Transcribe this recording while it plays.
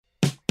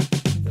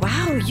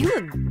Oh, you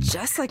look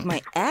just like my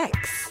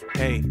ex.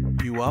 Hey,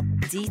 you up?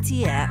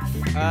 DTF.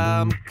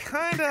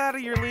 Kinda out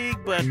of your league,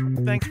 but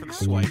thanks for the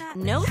swipe.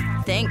 No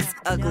thanks,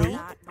 ugly.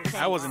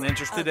 I wasn't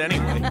interested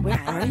anyway. Where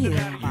are you?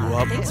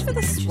 up? Thanks for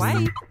the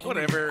swipe.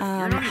 Whatever.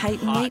 You're not even Height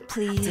and hot. weight,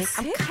 please.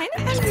 I'm kind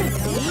of on a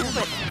date,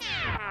 but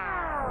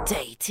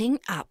dating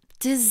up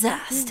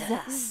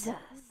disasters.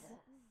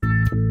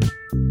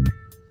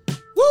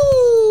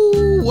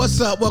 Woo! What's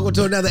up? Welcome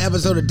to another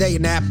episode of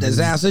Dating App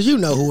Disasters. You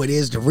know who it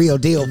is, the real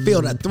deal.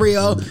 Feel the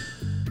thrill.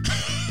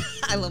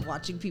 I love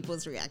watching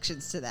people's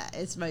reactions to that.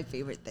 It's my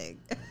favorite thing.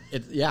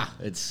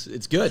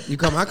 It's good.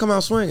 I come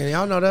out swinging.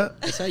 Y'all know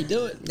that. That's how you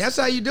do it. That's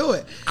how you do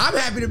it. I'm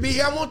happy to be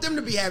here. I want them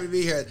to be happy to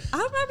be here.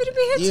 I'm happy to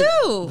be here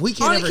too. We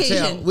can't on ever occasion.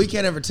 tell. We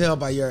can't ever tell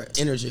by your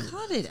energy.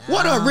 Cut it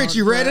What up, out,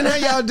 Richie Redden? How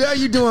y'all doing?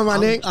 You doing, my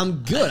nigga?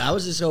 I'm good. I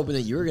was just hoping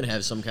that you were gonna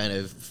have some kind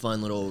of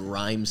fun little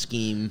rhyme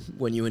scheme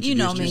when you introduced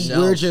know me.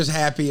 yourself. We're just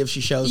happy if she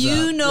shows up.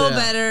 You know Yeah.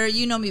 better.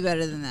 You know me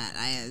better than that.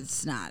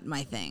 It's not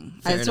my thing.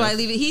 Fair That's why I enough.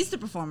 leave it. He's the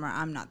performer.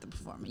 I'm not the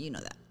performer. You know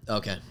that.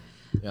 Okay.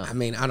 Yeah. I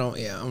mean, I don't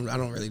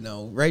really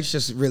know. Rach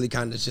just really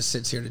kind of just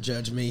sits here to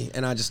judge me,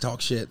 and I just talk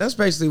shit. That's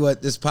basically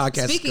what this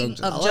podcast Speaking goes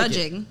of I like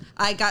judging,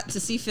 I got to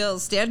see Phil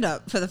stand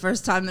up for the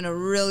first time in a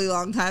really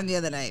long time the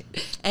other night.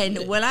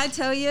 And when I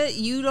tell you,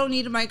 you don't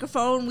need a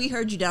microphone, we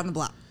heard you down the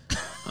block.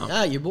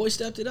 Your boy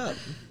stepped it up.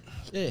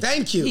 Yeah.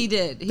 Thank you. He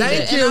did.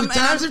 Thank did. you. And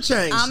Times have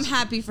changed. I'm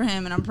happy for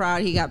him, and I'm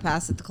proud he got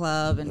past at the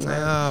club. And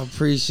Oh,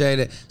 appreciate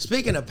it.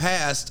 Speaking of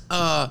past,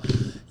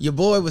 your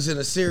boy was in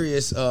a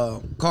serious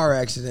car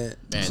accident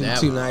Man,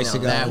 two nights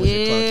ago. That was a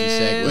clunky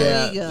segue.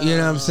 yeah, we go. you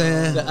know what I'm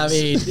saying? I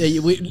mean,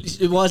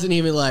 it wasn't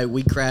even like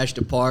we crashed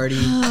a party.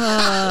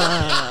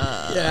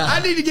 Yeah. I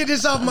need to get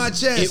this off my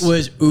chest. It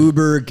was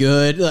uber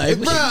good. Like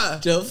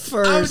Bruh, the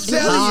first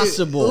telling you.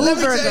 possible. Let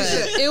me Uber tell you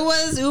good. something. It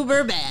was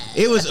uber bad.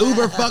 It was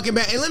uber fucking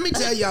bad. And let me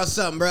tell y'all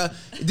something, bro.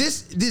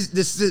 This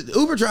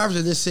Uber drivers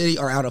in this city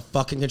are out of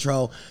fucking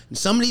control. And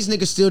some of these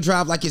niggas still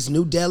drive like it's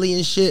New Delhi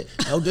and shit.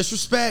 No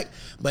disrespect.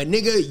 But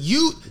nigga,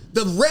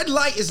 the red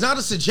light is not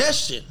a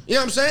suggestion. You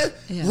know what I'm saying?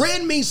 Yeah.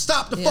 Red means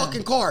stop the Yeah.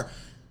 fucking car.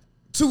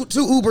 Two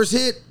Ubers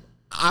hit.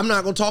 I'm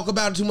not gonna talk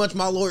about it too much.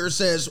 My lawyer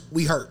says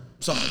we hurt.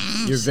 Sorry.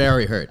 You're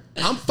very hurt.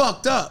 I'm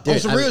fucked up on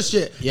Dude, some I real mean,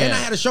 shit. yeah. And I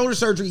had a shoulder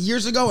surgery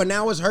years ago, and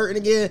now it's hurting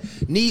again.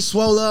 Knee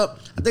swole up.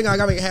 I think I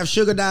got to have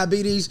sugar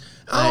diabetes.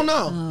 I don't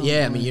know.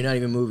 Yeah, I mean, you're not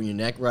even moving your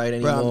neck right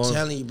anymore. Bro, I'm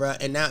telling you, bro.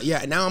 And now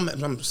I'm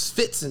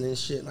schwitzing and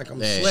shit. Like I'm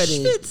Hey.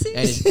 sweating.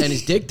 and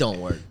his dick don't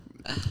work.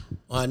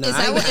 Well, no, Is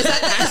that wait? Is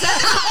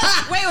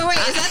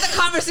that the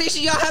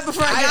conversation y'all had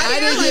before I got I here?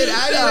 didn't get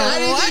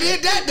What?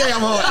 hit that damn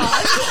hard.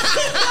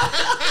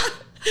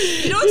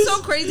 You know what's so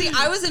crazy?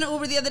 I was in an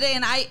Uber the other day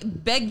and I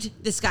begged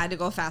this guy to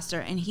go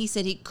faster, and he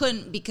said he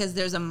couldn't because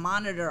there's a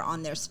monitor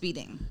on their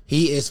speeding.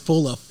 He is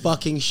full of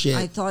fucking shit.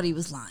 I thought he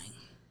was lying.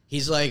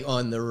 He's like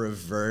on the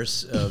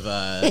reverse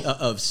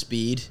of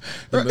Speed,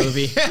 the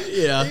movie.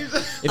 You know,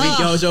 if he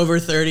goes over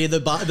 30, the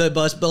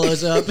bus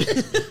blows up.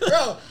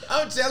 Bro,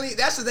 I'm telling you,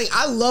 that's the thing.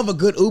 I love a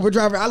good Uber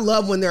driver. I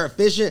love when they're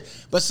efficient.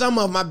 But some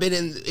of them I've been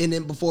in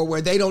them before where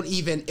they don't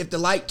even, if the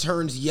light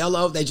turns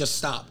yellow, they just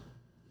stop.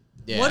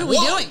 Yeah. What are we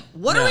Whoa. doing?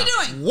 What are we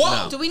doing?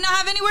 Whoa. Do we not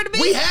have anywhere to be?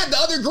 We had the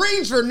other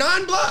greens for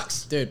 9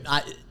 blocks. Dude,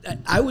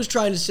 I was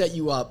trying to set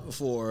you up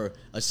for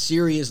a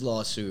serious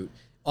lawsuit.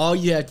 All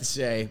you have to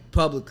say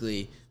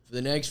publicly for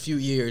the next few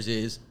years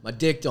is my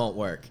dick don't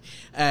work.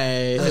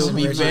 It would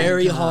be Richie,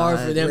 very hard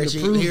for them Richie,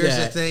 to prove here's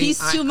that. the thing. He's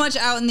too much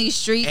out in these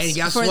And streets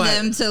guess for what?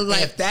 them to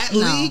like. If that no.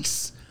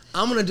 leaks,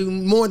 I'm gonna do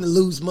more than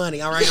lose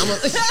money. All right,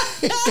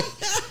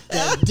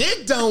 that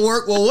dick don't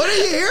work. Well, what are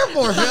you here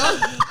for, Phil?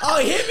 Oh,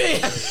 he hit me.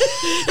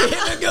 He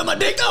hit me good. My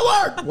dick don't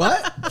work.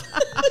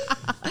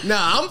 What?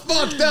 Nah, I'm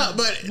fucked up,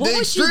 but What the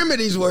would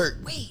extremities work.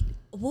 Wait,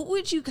 what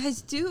would you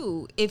guys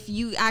do if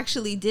you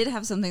actually did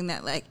have something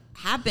that like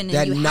happened and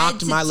That you knocked had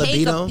to my take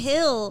libido? a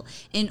pill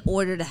in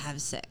order to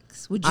have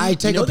sex? Would you? I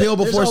take know a pill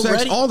that before there's sex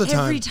already- all the time.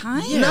 every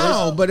time? Yeah,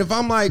 No, but if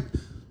I'm like,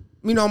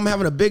 I'm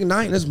having a big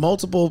night and there's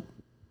multiple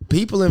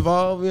people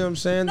involved, you know what I'm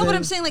saying? No, but then-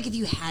 I'm saying like if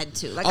you had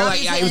to, like Oh, like,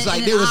 obviously it was in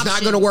like an it was not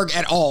option. going to work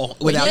at all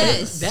without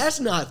Yes. That's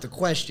not the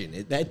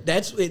question.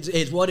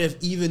 It's what if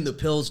even the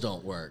pills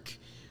don't work?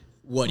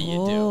 What do you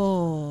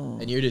Oh.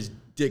 do? And you're just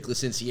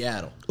dickless in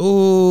Seattle. it.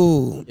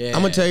 Ooh, Yeah.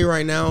 I'm gonna tell you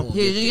right now.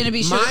 You're gonna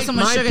be someone's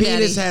My sugar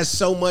penis daddy. has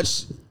so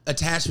much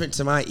attachment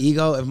to my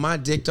ego. If my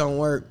dick don't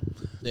work,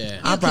 Yeah.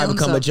 I'll kill probably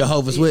become a himself.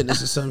 Jehovah's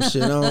Witness or some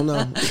shit. I don't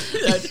know.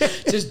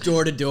 Just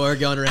door to door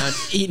going around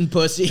eating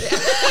pussy.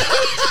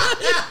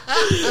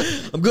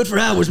 I'm good for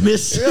hours,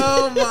 miss.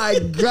 Oh my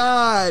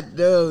god,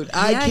 dude!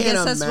 I Yeah, can't I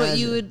guess that's imagine. what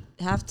you would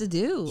have to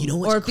do. You know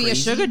what's or crazy? be a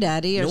sugar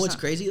daddy. You or know what's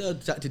something. crazy though?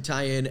 To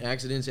tie in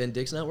accidents and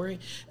dicks not working.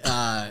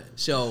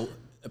 So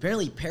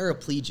apparently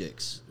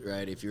paraplegics,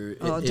 right? If you're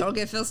Don't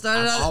get Phil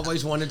started I've on it.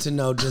 always wanted to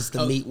know, does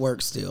the meat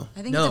work still?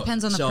 I think it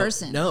depends on the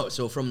person. No,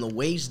 so from the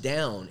waist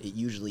down, it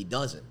usually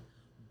doesn't.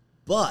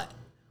 But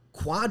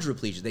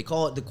quadriplegic. They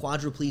call it the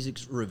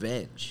quadriplegic's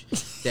revenge.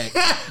 That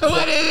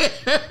What is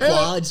it?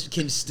 quads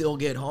can still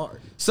get hard.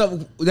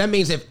 So that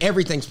means if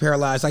everything's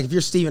paralyzed, like if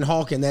you're Stephen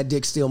Hawking, that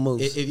dick still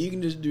moves. If you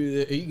can just do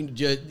that, you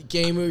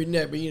can't move your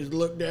neck, but you just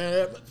look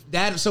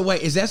down. So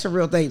wait, is that a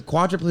real thing?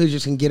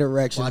 Quadriplegics can get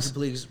erections.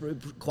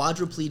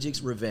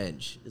 Quadriplegic's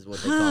revenge is what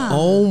they call it.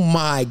 Oh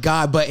my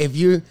god! But if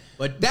you,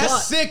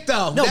 that's sick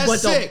though. No, that's but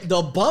sick.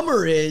 the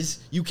bummer is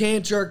you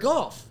can't jerk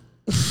off.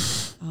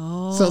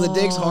 So the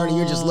dick's hard and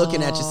you're just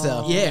looking at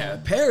yourself. Yeah,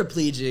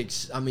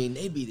 paraplegics. I mean,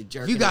 they be the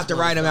jerk. If you got the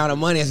right amount of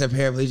money as a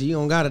paraplegic, you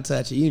don't gotta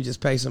touch it. You can just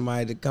pay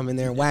somebody to come in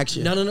there and wax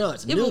you. No.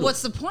 It's Yeah, noodle. but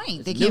what's the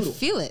point? They It's can't noodle.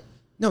 feel it.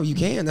 No, you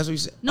can. That's what you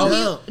said.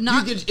 No,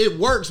 it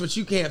works, but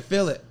you can't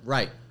feel it.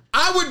 Right.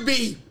 I would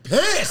be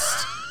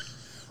pissed.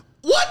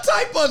 What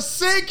type of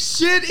sick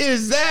shit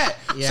is that?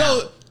 Yeah.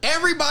 So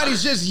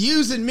everybody's just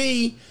using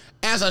me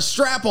as a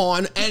strap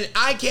on and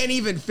I can't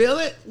even feel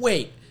it?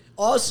 Wait.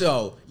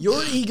 Also,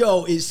 your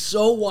ego is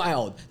so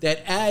wild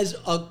that as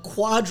a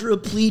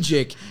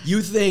quadriplegic,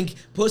 you think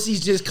pussy's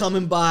just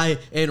coming by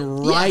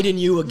and riding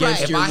you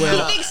against Right. your If I will.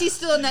 had He thinks he's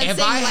still in that If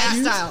same I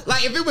had, lifestyle.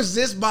 like if it was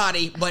this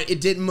body, but it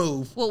didn't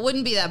move. Well, it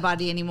wouldn't be that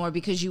body anymore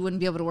because you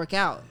wouldn't be able to work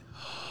out.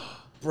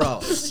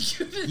 Bro,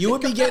 you would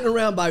be getting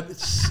around by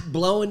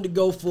blowing to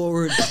go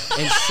forward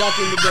and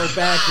sucking to go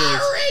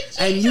backwards.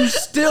 And you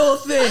still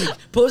think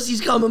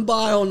pussy's coming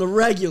by on the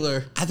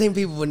regular I think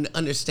people wouldn't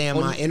understand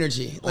my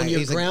energy. on your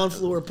he's like, ground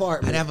floor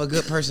apartment. I'd have a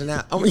good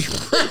personality. On your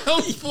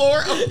ground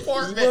floor You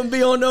apartment. wouldn't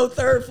be on no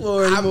third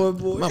floor anymore,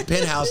 boy. I'm a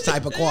penthouse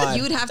type of quad.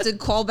 You would have to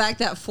call back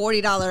that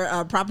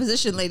 $40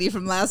 proposition lady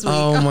from last week.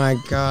 Oh my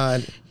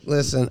God.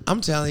 Listen, I'm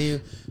telling you,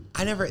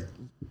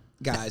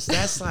 guys,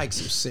 that's like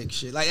some sick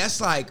shit. Like,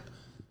 that's like,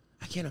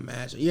 I can't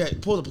imagine. Yeah,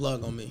 pull the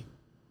plug on me.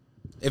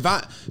 If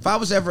I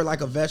was ever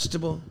like a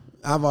vegetable,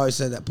 I've always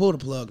said that. Pull the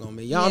plug on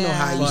me. Y'all know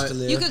how I used to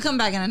live. You could come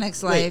back in the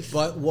next Wait, life.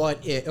 but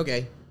what if,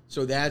 okay,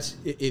 so that's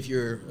if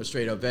you're a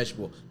straight up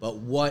vegetable. But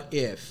what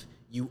if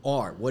you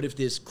are? What if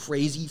this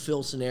crazy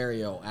Phil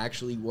scenario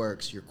actually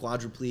works? You're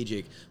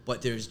quadriplegic,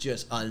 but there's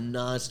just a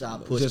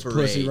nonstop puss just parade.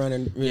 pussy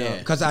running, you know,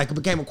 because I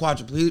became a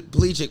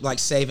quadriplegic, like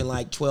saving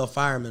like 12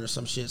 firemen or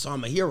some shit. So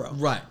I'm a hero.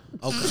 Right.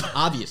 Okay.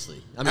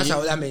 Obviously. I mean, That's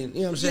how. I mean, you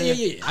know what I'm saying?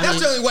 yeah. I That's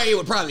mean- the only way it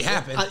would probably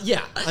happen.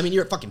 yeah. I mean,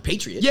 you're a fucking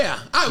patriot. Yeah.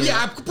 You know?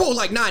 I pulled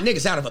like 9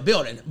 niggas out of a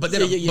building, but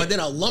then but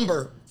then a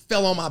lumber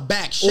fell on my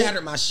back,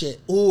 shattered my shit.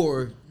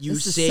 Or you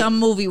This is saved some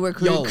movie we're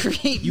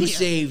creating You here.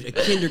 saved a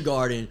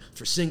kindergarten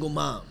for single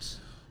moms.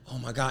 Oh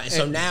my God. And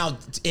so now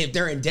if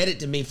they're indebted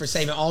to me for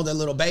saving all their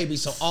little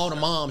babies, so all the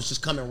moms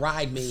just come and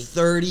ride me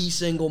 30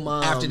 single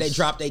moms after they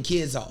drop their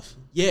kids off.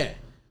 Yeah.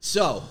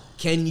 So,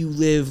 can you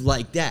live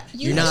like that?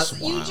 You Not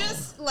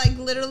just like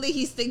literally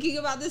he's thinking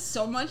about this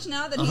so much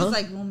now that he's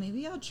like, well,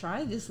 maybe I'll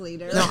try this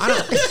later. No, I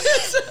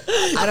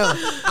don't.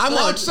 I'm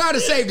gonna try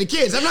to save the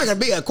kids. I'm not gonna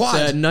be a a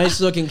quad.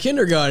 nice looking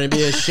kindergarten. It'd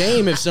be a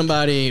shame if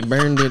somebody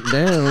burned it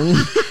down.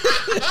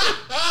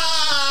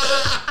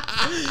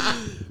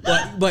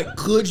 But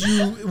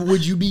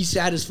would you be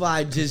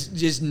satisfied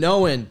just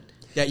knowing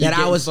that you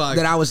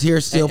that I was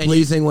here still and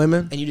pleasing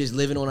women, and you just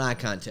living on eye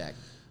contact?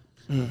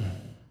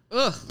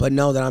 Ugh. but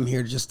know that I'm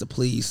here just to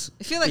please.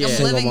 I feel like Yeah. I'm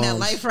Single living that moms.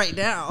 life right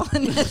now.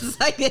 And it's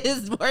like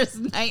his worst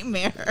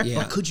nightmare.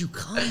 Yeah. But could you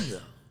come though?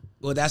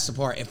 Well, that's the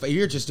part. If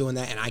you're just doing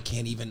that and I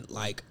can't even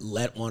like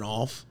let one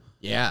off,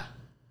 Yeah.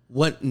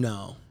 what?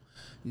 No,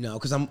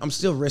 because I'm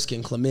still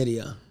risking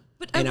chlamydia,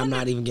 But I and I'm wonder-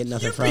 not even getting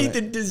nothing You from be it.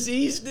 the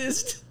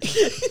diseasedest.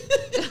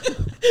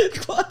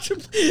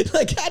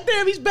 Like,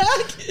 goddamn, he's back.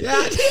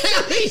 Yeah,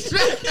 he's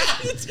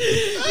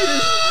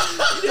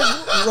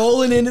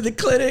Rolling into the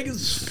clinic.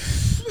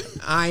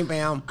 I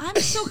am. I'm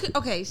so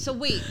okay. So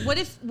wait, what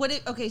if?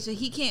 Okay, so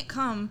he can't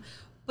come,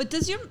 but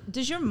does your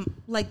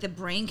like the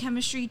brain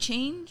chemistry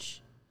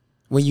change?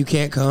 When you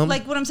can't come.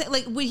 Like what I'm saying,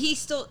 like would he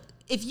still?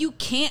 If you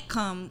can't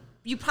come,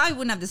 you probably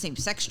wouldn't have the same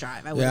sex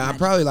drive. I would. Yeah, I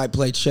probably like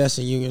play chess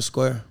in Union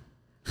Square,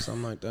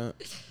 something like that.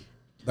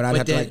 But I'd But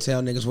have to then- like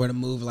tell niggas where to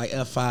move, like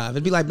F5.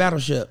 It'd be like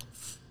Battleship.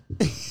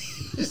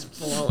 Just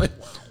blowing.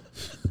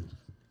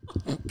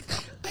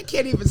 I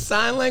can't even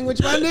sign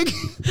language, my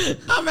nigga.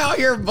 I'm out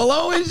here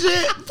blowing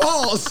shit.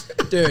 Pause.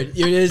 Dude,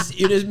 you're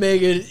just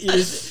making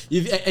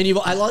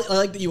I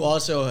like that you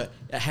also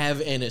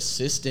have an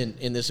assistant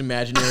in this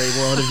imaginary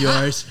world of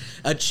yours,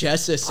 a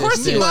chess assistant.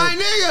 course he My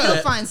would. nigga.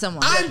 He'll find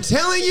someone. I'm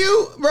telling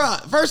you,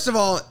 bruh. First of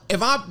all,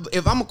 if I'm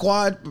a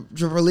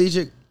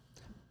quadriplegic,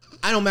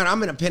 I don't matter.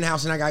 I'm in a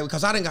penthouse and I got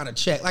because I didn't got to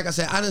check. Like I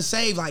said, I done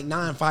saved like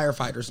 9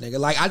 firefighters, nigga.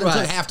 Like I done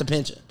Right. took half the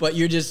pension. But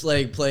you're just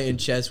like playing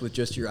chess with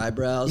just your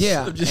eyebrows.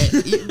 Yeah, Just-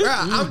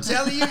 bruh. I'm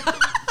telling you,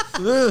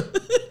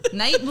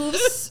 Night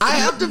moves. I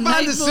have to Night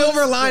find the moves.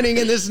 silver lining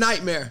in this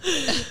nightmare.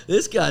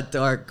 this got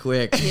dark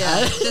quick.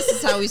 Yeah, this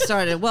is how we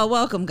started. Well,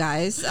 welcome,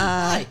 guys.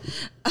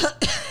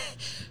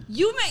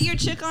 You met your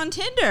chick on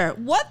Tinder.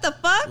 What the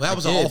fuck? Well, that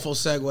was an did. awful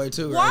segue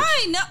too. Right?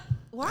 Why? No.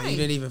 You Why?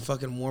 didn't even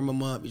fucking warm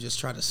them up. You just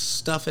try to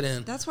stuff it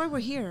in. That's why we're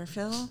here,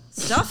 Phil.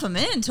 Stuff them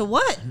in to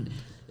what?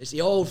 It's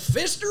the old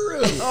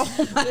fisteroo.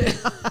 Oh my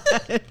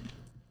god.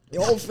 The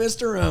old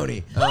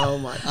fisteroni. Oh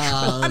my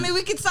god. I mean,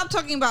 we could stop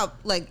talking about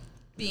like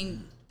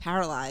being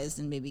paralyzed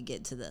and maybe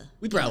get to the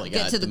We probably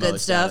get got to the the good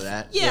most out stuff. of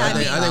that. Yeah, I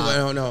mean, I think I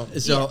don't know.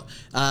 So,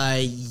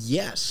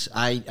 yes,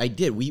 I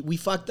did. We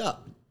fucked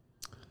up.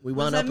 We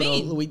wound does up that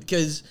in mean?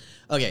 because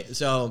okay,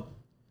 so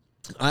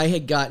I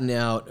had gotten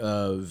out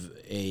of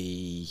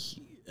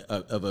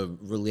a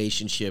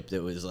relationship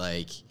that was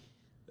like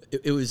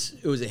it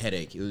was a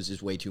headache. It was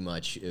just way too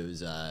much. It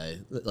was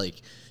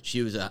like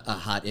she was a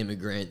hot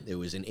immigrant. It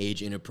was an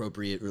age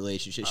inappropriate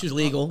relationship. She was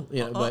legal,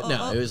 you know, but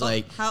no, it was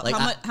like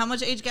how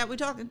much age gap we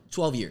talking?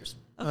 12 years.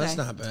 Oh, that's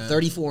not bad.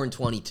 34 and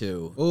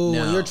 22. Oh,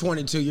 No. you're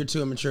 22. You're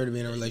too immature to be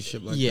in a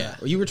relationship like Yeah.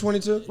 that. You were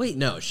 22? Wait,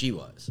 no, she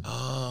was.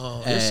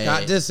 Oh, you're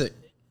Scott Disick.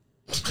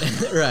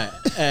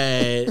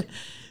 Right.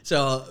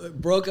 So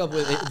broke up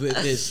with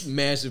this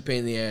massive pain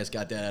in the ass.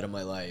 Got that out of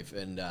my life,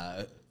 and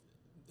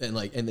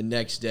the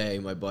next day,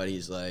 my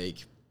buddy's like,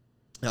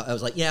 I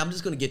was like, yeah, I'm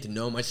just gonna get to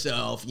know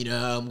myself. You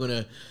know, I'm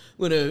gonna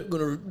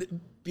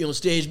be on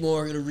stage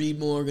more. Gonna read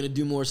more. Gonna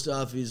do more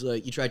stuff. He's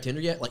like, you tried Tinder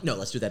yet? Like, no,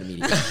 let's do that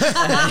immediately.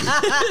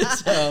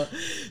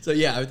 so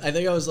yeah, I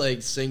think I was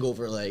like single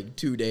for like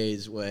 2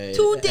 days.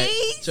 2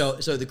 days? So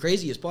the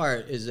craziest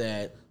part is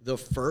that the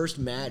first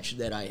match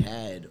that I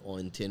had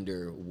on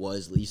Tinder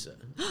was Lisa.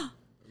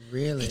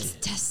 Really?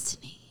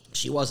 Destiny.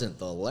 She wasn't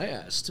the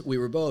last. We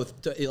were both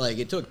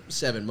it took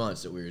 7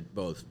 months that we were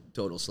both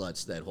total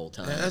sluts that whole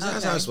time.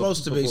 That's how it's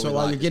supposed to be. Before So we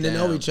while locked you're it getting to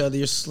know down. each other,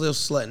 you're still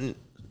slutting,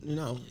 you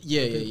know.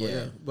 Yeah.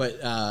 people,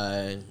 But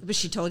But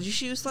she told you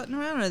she was slutting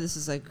around, or this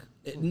is like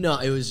no,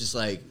 it was just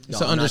like no,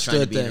 It's an I'm not trying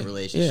to understood be in a thing.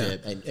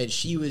 relationship, and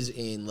she was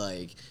in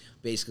like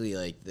basically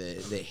like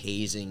the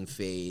hazing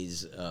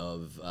phase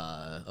of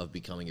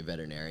becoming a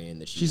veterinarian.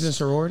 That She's in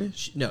sorority?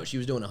 No, she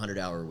was doing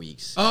 100-hour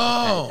weeks.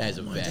 Oh, as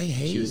a vet. they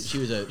haze. She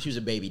was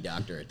a baby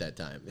doctor at that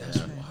time. That's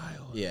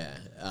wild. Yeah,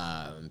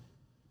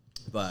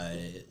 but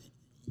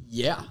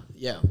yeah,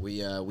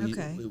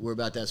 we're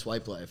about that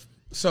swipe life.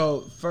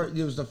 So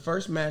it was the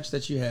first match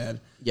that you had,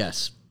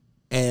 Yes.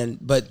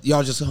 but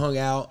y'all just hung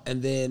out,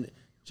 and then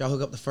did y'all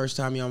hook up the first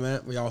time y'all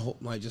met? Were y'all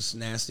like just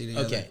nasty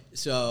together? Okay,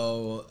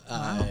 so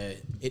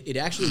it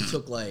actually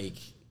took like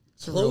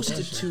a real close to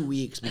question. 2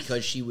 weeks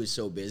because she was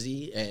so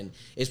busy, and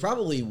it's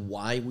probably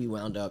why we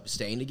wound up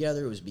staying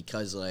together. It was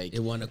because like It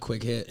wasn't a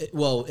quick hit.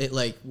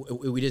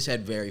 we just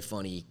had very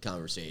funny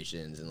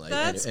conversations and like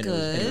That's and it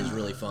was good.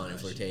 really fun and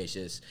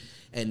flirtatious.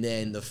 And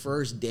then the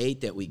first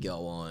date that we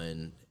go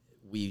on,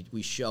 we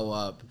show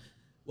up.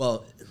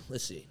 Well,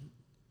 let's see.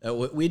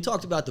 We had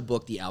talked about the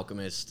book The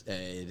Alchemist,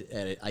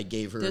 and I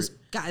gave her. there's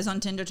guys on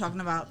Tinder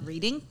talking about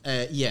reading.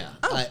 Yeah.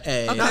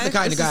 okay. Not the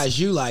kind of guys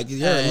you like.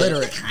 You're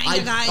illiterate. The kind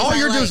of guys All I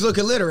your like. dudes look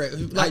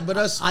illiterate. Like, but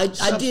us. I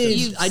did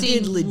You've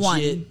legit seen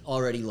one.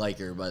 already like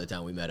her by the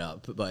time we met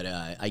up, but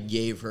I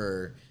gave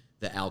her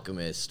The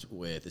Alchemist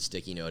with a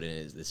sticky note in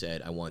it that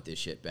said, "I want this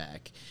shit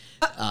back."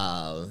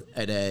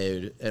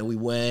 And we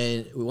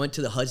went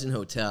to the Hudson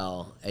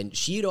Hotel, and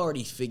she had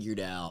already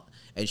figured out,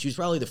 and she was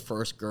probably the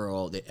first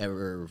girl that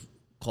ever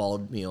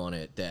called me on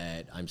it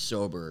that I'm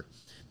sober,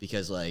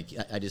 because like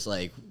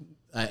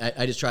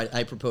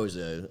I proposed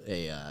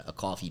a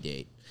coffee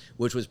date,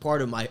 which was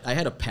part of my. I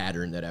had a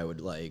pattern that I would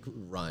like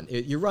run.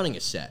 You're running a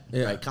set,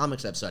 Yeah. right?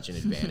 Comics have such an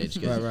advantage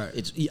because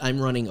Right. I'm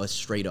running a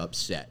straight up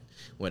set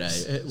when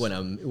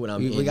I'm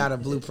we got a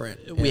blueprint.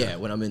 yeah,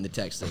 when I'm in the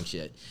texting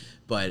shit.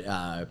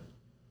 But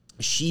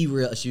she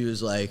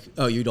was like,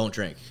 "Oh, you don't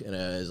drink," and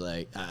I was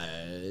like,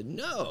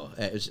 "No."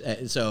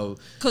 So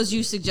Because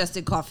you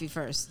suggested coffee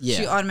first. Yeah.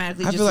 She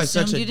automatically I just feel like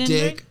assumed such a you didn't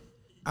dick. drink.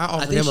 I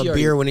offered think him a she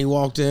beer already- when he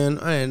walked in.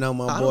 I didn't know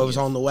my I boy don't was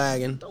give- on the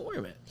wagon. don't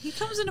worry, man. He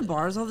comes into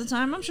bars all the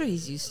time. I'm sure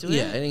he's used to it.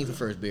 Yeah, it ain't the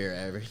first beer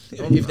ever.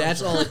 If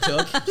that's all it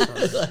took,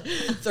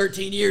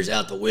 13 years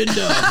out the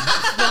window.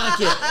 Fuck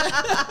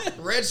it.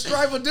 Red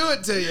Stripe will do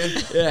it to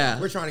you. Yeah.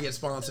 We're trying to get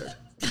sponsored.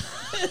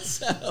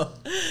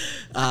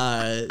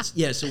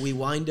 So we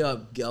wind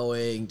up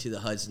going to the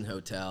Hudson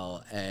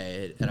Hotel,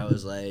 and I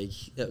was like,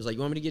 you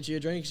want me to get you a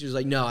drink? She was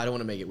like, no, I don't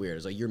want to make it weird. I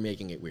was like, you're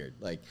making it weird.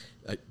 Like,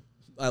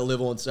 I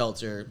live on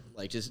seltzer.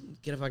 Like, just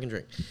get a fucking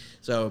drink.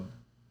 So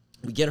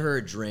we get her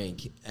a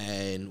drink,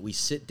 and we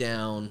sit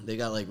down. They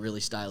got like really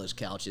stylish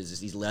couches.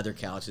 It's these leather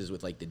couches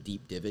with like the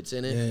deep divots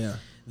in it. Yeah.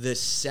 The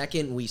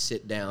second we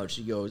sit down,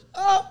 she goes,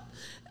 oh,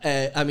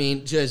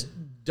 just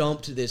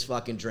dumped this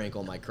fucking drink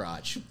on my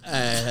crotch.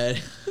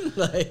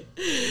 Like,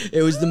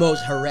 it was the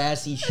most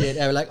harassy shit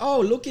ever. Like,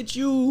 oh, look at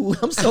you.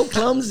 I'm so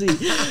clumsy. You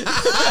think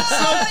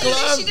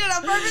she did it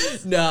on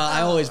purpose? No,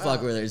 I always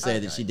fuck with her and say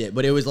that she did.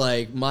 But it was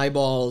like my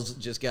balls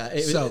just got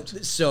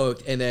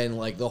soaked. And then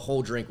like the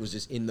whole drink was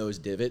just in those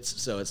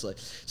divots. So it's like,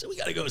 so we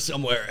got to go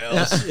somewhere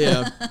else.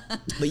 Yeah.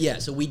 But yeah,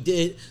 so we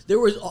did. There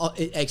was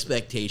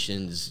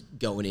expectations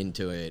going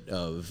into it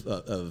of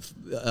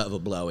a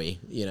blowy,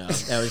 you know.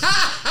 That was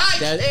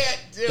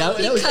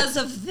Because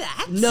of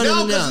that?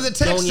 no, because of the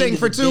text Going thing into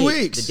for the 2 date-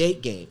 weeks. The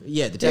date game.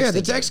 Yeah, the text Yeah,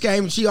 the game. text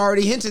game, she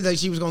already hinted that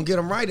she was going to get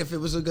him right if it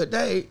was a good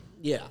date.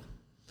 Yeah.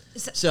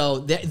 So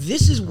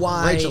this is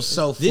why Rachel's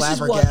so this is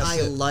what I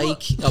flabbergasted.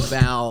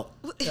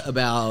 like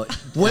about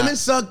Women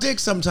suck dick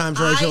sometimes,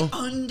 Rachel.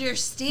 I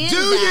understand Do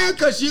that. you?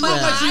 'Cause you but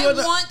look like you I were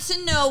the- want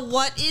to know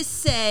what is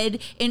said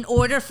in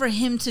order for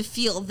him to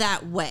feel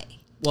that way.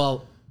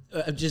 Well,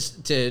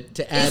 just to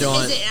add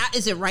on.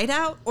 Is it right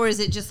out, or is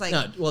it just like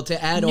No, well,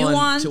 to add nuance?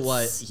 on to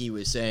what he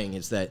was saying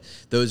is that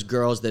those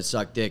girls that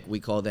suck dick, we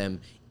call them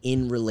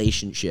in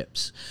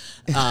relationships.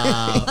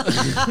 I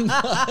don't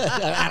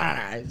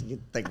know.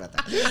 You think about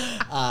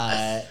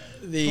that.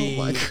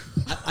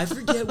 I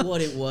forget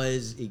what it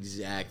was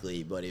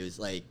exactly, but it was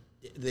like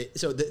the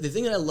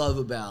thing that I love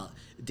about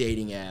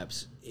dating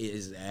apps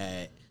is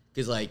that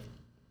because like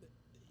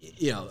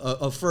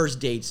a first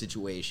date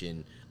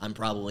situation, I'm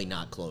probably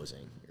not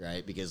closing.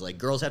 Right, because like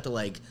girls have to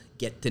like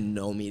get to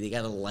know me, they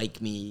gotta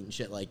like me and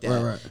shit like that,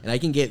 Right. and I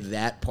can get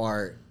that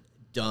part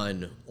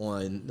done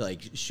on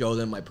like show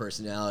them my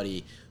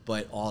personality,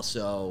 but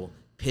also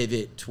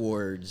pivot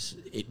towards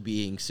it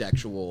being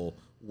sexual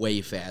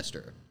way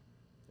faster.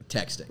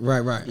 Texting,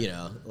 Right.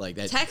 Like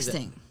that.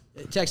 texting.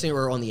 Texting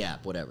or on the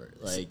app, whatever.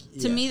 Like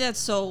To me, that's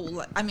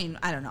so. I mean,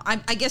 I don't know. I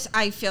guess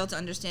I fail to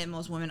understand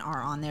most women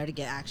are on there to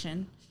get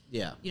action.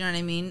 yeah. You know what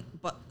I mean?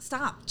 But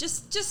stop.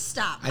 Just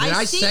stop. Did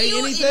I see say you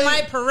anything? in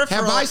my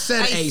peripheral. Have I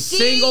said a see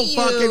single you.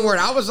 fucking word?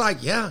 I was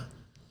like, yeah.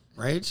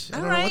 Rach, I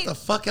don't know right. what the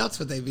fuck else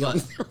would they be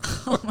on.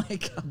 Oh my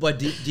god. But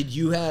did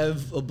you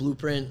have a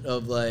blueprint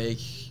of like,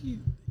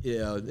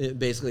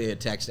 basically a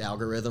text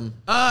algorithm?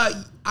 I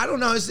don't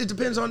know. It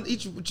depends on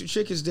each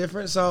chick is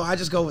different, so I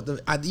just go with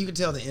you can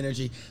tell the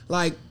energy.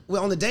 Like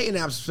on the dating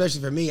apps,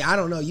 especially for me, I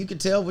don't know. You can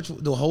tell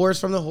the whores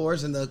from the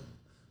whores and the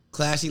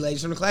classy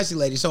ladies from the classy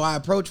ladies. So I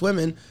approach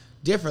women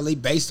differently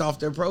based off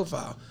their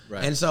profile.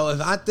 Right. And so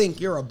if I think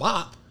you're a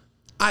bop,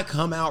 I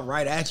come out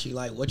right at you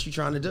like, what you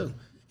trying to do?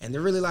 And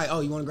they're really like,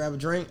 oh, you want to grab a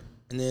drink?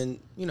 And then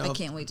I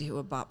can't wait to hear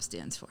what BOP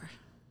stands for.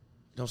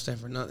 don't stand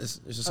for nothing. It's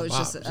just Oh, a it's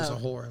bop. just It's a- just a oh.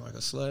 whore, like a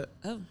slut.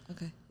 Oh,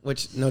 okay.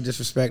 Which, no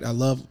disrespect, I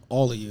love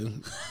all of you.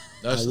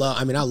 I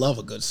love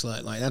a good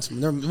slut. Like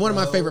they're one of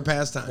my favorite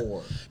pastimes.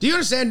 Whore. Do you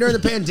understand? During the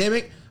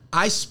pandemic,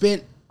 I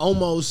spent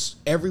almost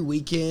every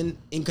weekend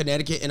in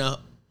Connecticut in a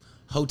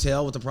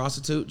hotel with a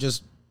prostitute,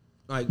 just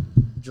like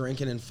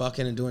drinking and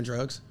fucking and doing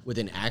drugs. With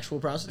an actual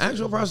prostitute?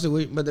 Actual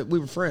prostitute, but we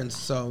were friends,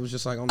 so it was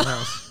just like on the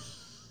house.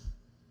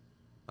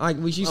 Like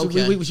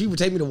she would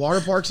take me to water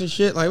parks and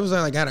shit. Like it was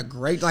like I had a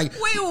great like.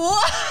 Wait,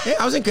 what? Yeah,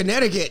 I was in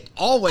Connecticut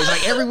always,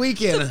 like every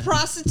weekend.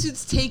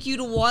 Prostitutes take you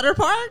to water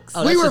parks?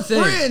 Oh, We that's were the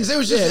thing. friends. It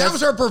was just that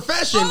was her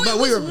profession, Oh, but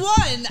it we was were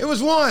one. It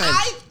was one.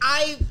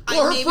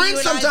 Well, maybe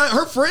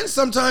her friends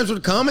sometimes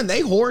would come and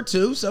they whore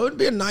too, so it'd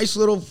be a nice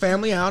little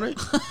family outing.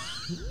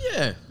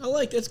 Yeah, I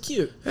like that's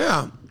cute.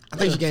 Yeah. I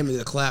think she gave me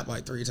the clap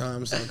like 3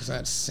 times because I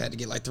just had to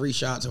get like 3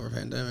 shots over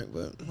pandemic.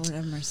 But Lord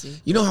have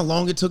mercy. you know how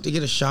long it took to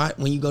get a shot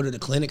when you go to the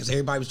clinic because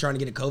everybody was trying to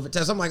get a COVID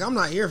test? I'm like, I'm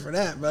not here for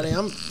that, buddy.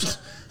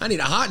 I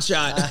need a hot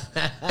shot.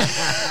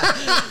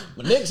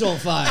 My dick's on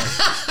fire.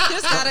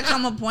 There's got to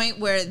come a point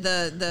where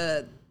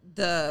the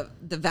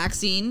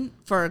vaccine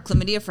for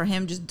chlamydia for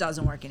him just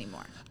doesn't work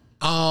anymore.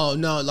 Oh,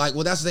 no. Like,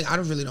 well, that's the thing. I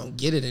really don't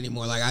get it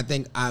anymore. Like, I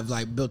think I've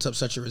like built up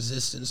such a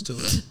resistance to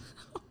it.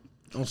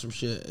 On some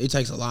shit. It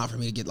takes a lot for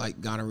me to get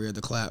like gonorrhea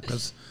the clap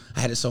because I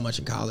had it so much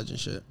in college and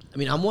shit. I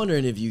mean, I'm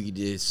wondering if you could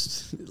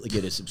just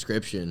get a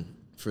subscription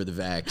for the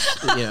vax.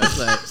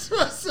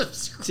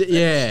 It's like,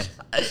 yeah,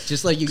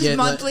 just like you get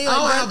monthly,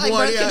 I'll like, have birth, like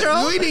one. birth Yeah.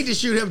 control? We need to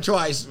shoot him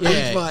twice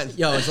yeah, each month.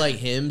 yo, it's like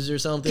Hims or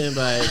something,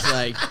 but it's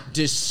like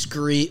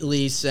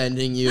discreetly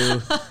sending you.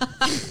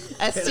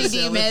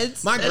 STD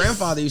meds. My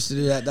grandfather used to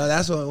do that though.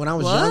 That's when I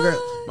was What? younger.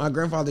 My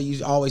grandfather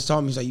always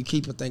taught me, he's like, you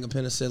keep a thing of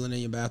penicillin in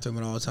your bathroom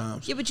at all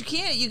times. Yeah, but you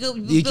can't. You You build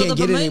can't up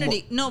get it immunity.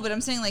 anymore. No, but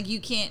I'm saying like you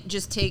can't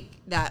just take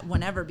that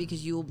whenever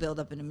because you will build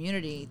up an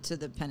immunity to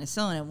the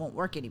penicillin. It won't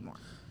work anymore.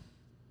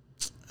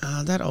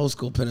 That old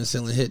school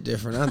penicillin hit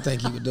different. I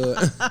think he would do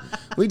it.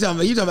 You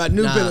talking about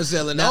new Nah,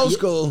 penicillin, nah, old y-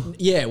 school.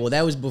 Yeah, well,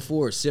 that was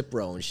before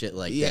Cipro and shit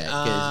like Yeah, that.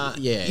 'Cause,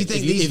 yeah, you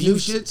think if these if new you've-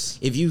 shits?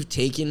 If you've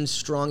taken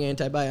strong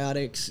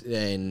antibiotics,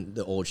 then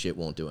the old shit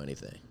won't do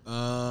anything.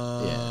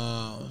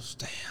 Oh,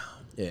 damn.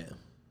 Yeah.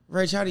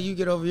 Rach, how do you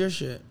get over your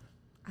shit?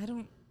 I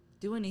don't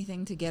do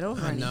anything to get over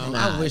I know. anything.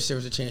 I wish there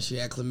was a chance she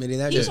had chlamydia.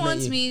 That He just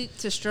wants made you, me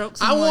to stroke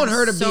I someone want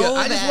her to be. so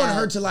I just want bad.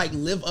 her to like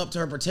live up to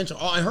her potential.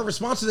 Oh, and her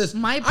response to this,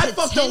 My I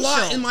fucked a lot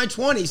potential. in my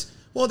 20s.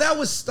 Well, that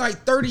was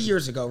like 30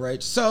 years ago,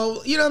 right?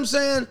 So you know what I'm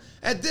saying?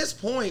 At this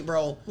point,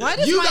 bro, Why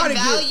does you my gotta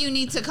value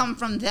need to come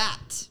from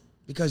that?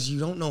 because you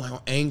don't know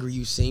how angry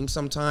you seem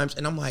sometimes,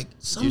 and I'm like,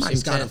 somebody's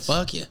seem got to tense.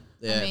 fuck you.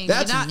 Yeah. I mean,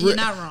 That's you're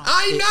not wrong.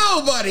 I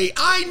know, buddy.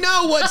 I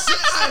know what's.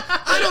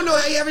 I don't know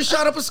how you haven't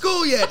shot up a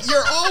school yet.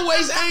 You're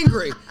always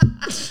angry.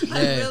 I'm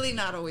Yeah. really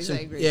not always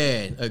angry.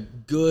 Yeah, a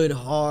good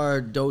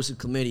hard dose of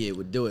chlamydia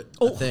would do it.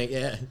 I think.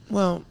 Yeah.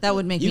 Well, That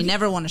would make You me can-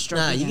 never want to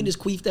stroke Nah, again. you can just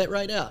queef that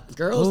right out.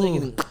 Girls, Ooh. they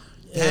can.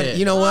 that- Yeah.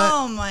 you know what?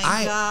 Oh my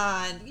I,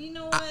 god! You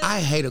know what? I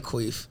hate a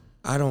queef.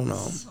 I don't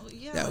know. Oh,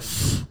 yeah, That-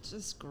 it's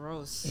just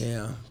gross.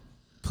 Yeah,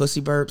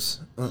 pussy burps.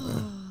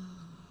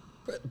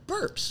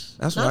 Burps.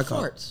 That's what not I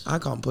call farts. I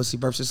call them pussy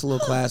burps. It's a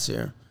little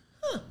classier.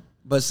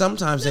 But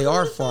sometimes they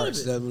are would've thought of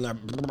farts. it. They're like,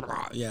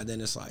 yeah, then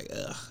it's like,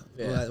 ugh.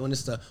 Yeah. When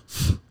it's the,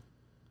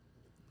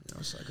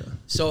 it's like a.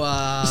 So,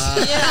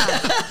 Yeah.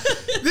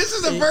 This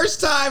is the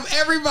first time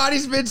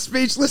everybody's been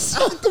speechless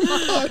on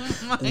the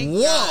pod.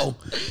 Whoa.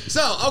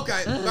 So,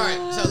 okay. All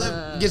right. So,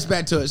 let's get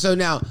back to it. So,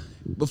 now,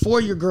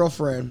 before your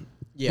girlfriend,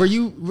 Yeah.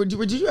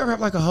 did you ever have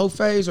like a hoe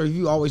phase, or have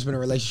you always been a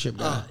relationship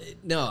guy?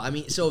 no, I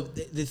mean, so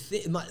the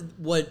thing,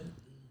 what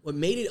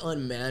made it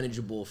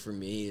unmanageable for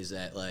me is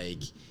that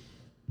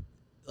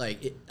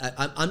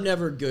I'm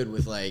never good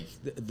with like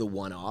the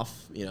one off,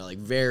 you know, like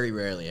very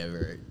rarely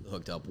ever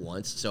hooked up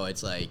once. So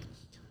it's like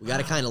we got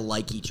to kind of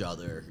like each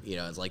other, you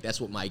know. It's like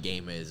that's what my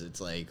game is. It's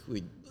like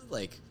we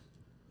like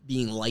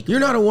being like. You're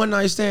not a one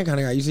night stand kind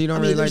of guy. You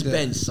don't really there's like that.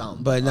 been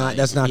some, but not like,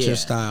 that's not yeah. your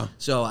style.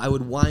 So I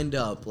would wind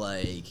up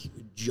like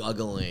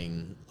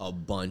juggling a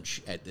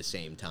bunch at the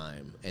same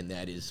time, and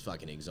that is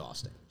fucking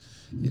exhausting.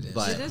 It is.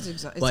 But, It is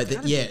it's but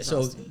gotta be yeah, so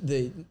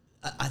exhausting.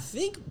 I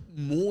think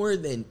more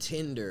than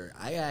Tinder,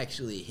 I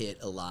actually hit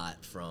a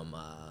lot from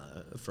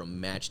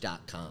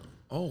Match.com.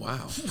 Oh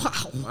wow!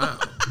 Wow!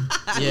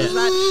 Yeah,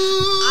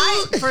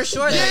 I for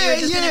sure thought you were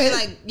just gonna Yeah. be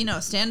like, you know,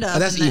 stand up Oh,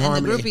 that's and the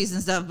eHarmony. groupies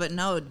and stuff, but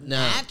no,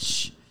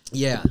 Match.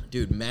 yeah,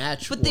 dude,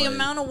 Match. But the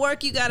amount of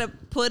work you gotta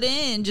put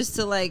in just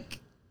to like,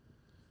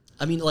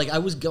 I mean, like I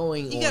was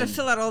going. you gotta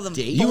fill out all the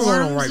dates. You were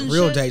going on forms like and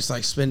real shit. dates,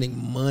 like spending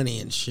money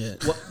and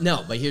shit. Well,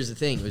 no, but here's the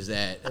thing: was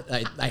that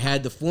I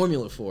had the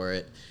formula for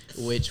it,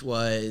 which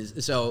was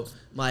so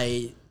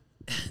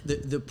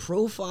the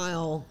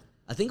profile.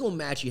 I think on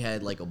Match you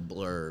had like a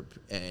blurb,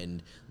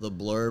 and the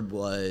blurb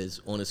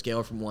was on a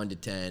scale from 1 to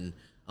 10,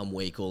 I'm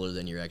way cooler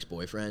than your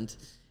ex-boyfriend.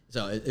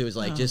 So it was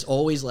like just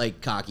always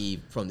like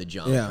cocky from the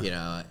jump, Yeah. you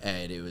know.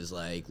 And it was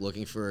like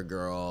looking for a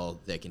girl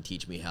that can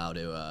teach me how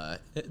to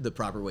the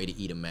proper way to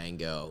eat a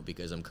mango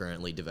because I'm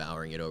currently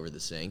devouring it over the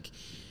sink.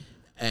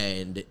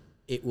 And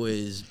it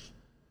was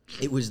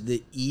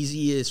the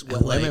easiest way.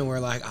 And women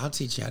were like, "I'll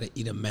teach you how to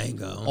eat a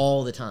mango."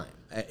 All the time.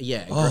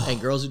 Yeah, and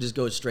girls would just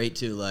go straight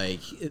to like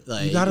You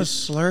gotta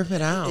slurp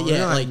it out. yeah,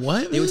 You're like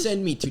what? they would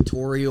send me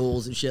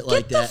tutorials and shit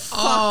like that. Fuck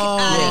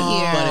out of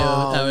here.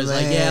 But I was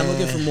like, yeah, I'm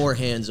looking man. for more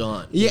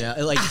hands-on. Yeah.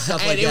 You know, like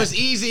stuff and like it that. was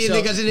easy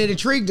So- because it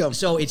intrigued them.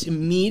 So it's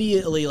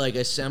immediately like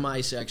a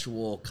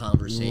semi-sexual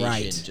conversation,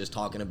 Right. just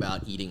talking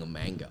about eating a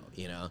mango,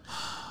 you know.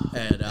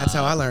 And That's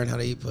how I learned how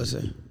to eat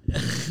pussy.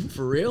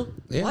 for real.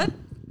 Yeah. What?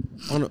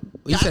 On a, you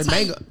That's said how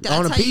you- mango that's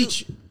on a how you-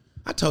 peach.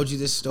 I told you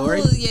this story.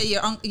 Oh, yeah,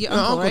 your My uncle,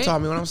 uncle right?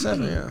 taught me when I was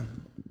 7. Yeah.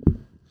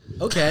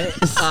 Okay,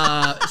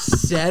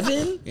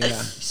 7 Yeah.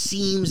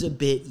 seems a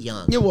bit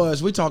young. It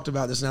was. We talked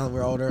about this now that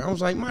we're older. I was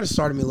like, might have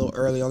started me a little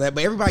early on that,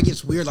 but everybody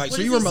gets weird. Like, What so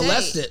does you were he say?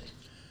 molested.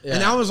 Yeah.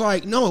 And I was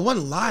like, no, it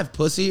wasn't live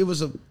pussy. It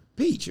was a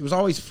peach. It was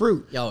always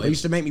fruit. Yo, They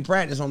used to make me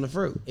practice on the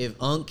fruit. If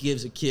Unc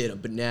gives a kid a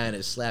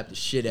banana, slap the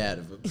shit out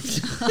of him. Because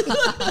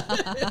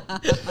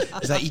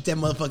I eat that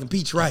motherfucking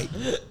peach right.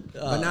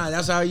 But nah,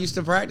 that's how I used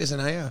to practice.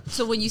 And yeah.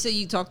 So when you say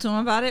you talked to him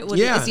about it,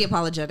 Yeah. is he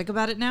apologetic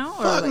about it now?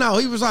 Or Fuck like- no.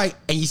 He was like,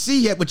 and you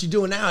see yet what you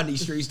doing now in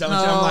these streets, don't you?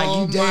 I'm Oh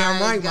like, you damn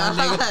my right, my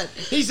God.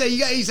 nigga. He said,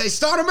 he said,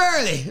 start him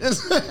early.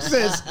 That's what he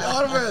said,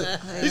 start him early.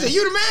 He said,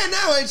 you the man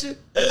now, ain't you?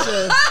 I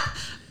said,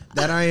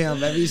 that I am,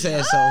 baby. He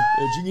said so.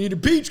 You need a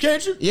peach,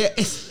 can't you? Yeah.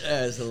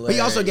 That's But hilarious. he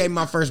also gave me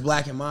my first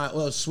black and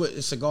mild,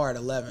 cigar at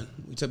 11.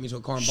 He took me to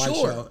a car and bike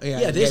Sure. show. Yeah,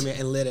 he this- gave me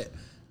and lit it.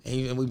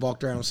 And we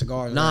walked around with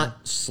cigars.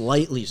 not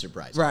slightly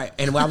surprised. Right.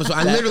 And I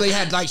literally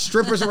had like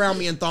strippers around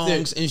me in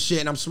thongs and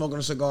shit, and I'm smoking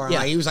a cigar. And Yeah.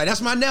 like, he was like, that's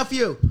my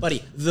nephew.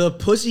 Buddy, the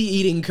pussy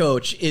eating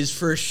coach is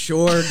for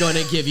sure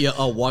gonna give you a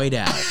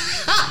whiteout.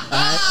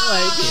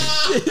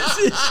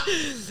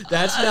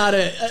 That's not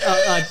a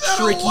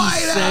tricky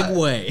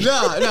segue.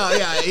 No,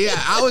 yeah.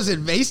 I was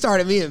he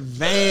started me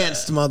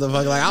advanced,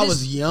 motherfucker. Like I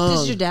was young.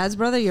 This is your dad's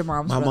brother, or your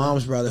mom's My brother?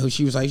 mom's brother, who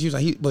she was like,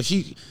 but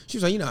she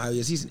was like, you know how he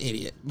is. He's an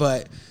idiot.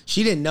 But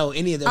she didn't know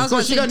any of that. I Of was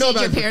course, she going to doesn't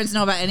say, know did your about parents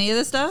know about any of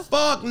this stuff?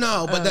 Fuck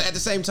no. But at the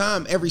same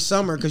time, every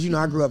summer, because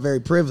I grew up very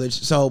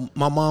privileged. So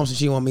my mom, since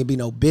she didn't want me to be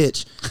no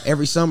bitch,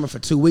 every summer for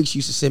 2 weeks, she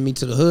used to send me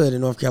to the hood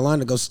in North Carolina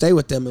to go stay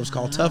with them. It was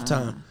called Tough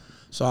Time.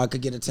 So I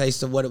could get a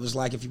taste of what it was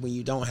like when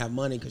you don't have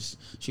money, because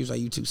she was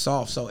like, you too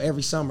soft. So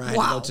every summer I had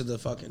to go to the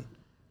fucking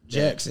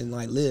Jex and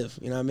like live.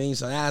 You know what I mean?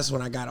 So that's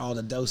when I got all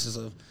the doses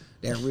of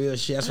that real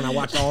shit. That's when I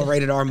watched all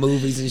rated R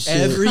movies and shit.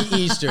 Every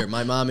Easter,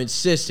 my mom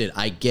insisted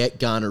I get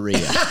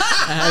gonorrhea.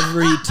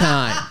 Every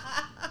time.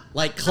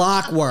 Like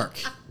clockwork.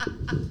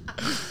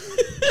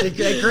 They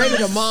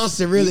created a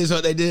monster, really, is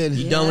what they did.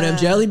 You done with them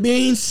jelly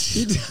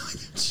beans?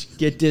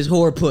 Get this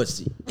whore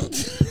pussy.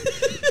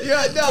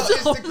 Yeah, no,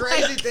 it's the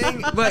crazy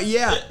thing. But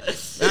yeah,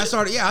 I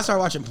started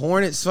watching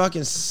porn at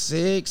fucking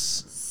 6.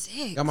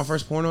 6. Got my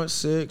first porno at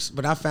 6,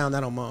 but I found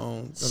that on my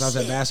own because I was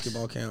at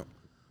basketball camp.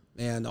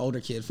 And the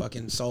older kid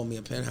fucking sold me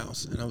a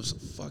penthouse, and I was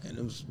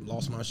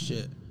lost my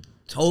shit.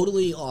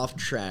 Totally off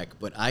track,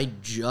 but I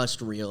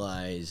just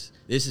realized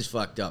this is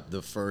fucked up.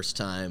 The first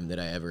time that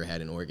I ever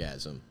had an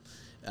orgasm.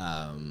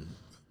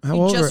 How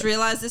You old just were-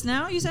 realized this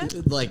now, you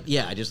said? Like,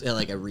 yeah, I just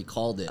like I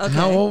recalled it. Okay.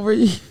 How old were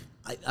you?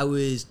 I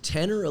was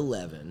 10 or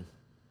 11.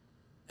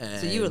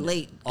 So you were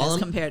late as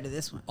compared to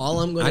this one.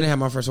 All I'm I gonna didn't have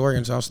my first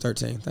organ, so I was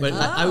 13. Thank But you.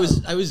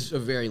 I was a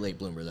very late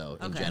bloomer though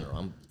in Okay. general.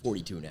 I'm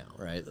 42 now,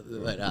 right?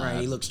 But,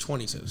 Right, he looks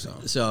 22, so.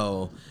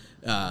 So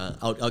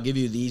I'll give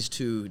you these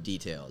two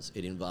details.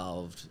 It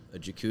involved a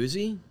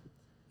jacuzzi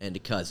and a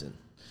cousin.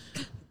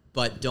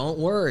 But don't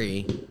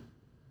worry,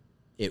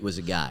 it was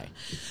a guy.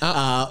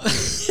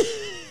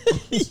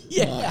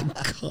 Yeah.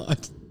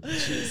 God.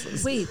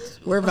 Wait.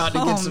 We're about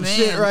to get some man.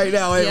 shit right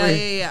now, ain't yeah, we?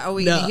 Yeah, yeah. Are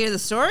we No. going to hear the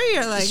story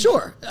or like?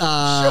 Sure.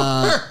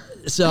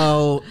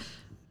 So,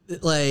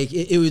 like,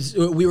 it was.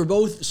 We were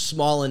both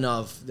small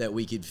enough that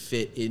we could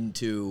fit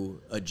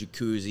into a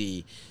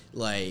jacuzzi,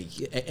 like,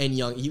 and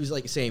young. He was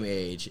like the same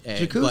age.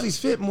 And, Jacuzzis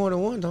fit more than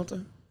one, don't they?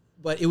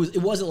 but it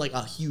wasn't like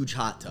a huge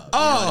hot tub.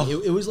 Oh. You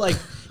know? it was like a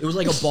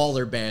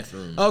baller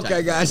bathroom. Okay,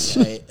 type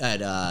gotcha. thing,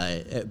 right?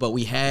 And, but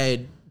we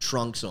had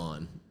trunks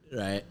on,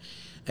 right?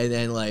 And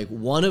then like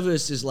one of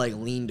us is like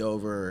leaned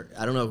over.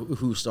 I don't know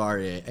who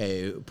started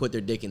it. Put their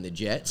dick in the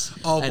jets.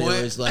 Oh, and boy.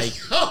 it was like,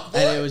 Oh, boy.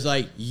 and it was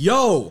like,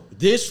 yo,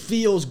 this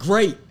feels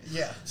great.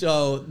 Yeah.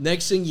 So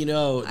next thing you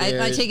know, I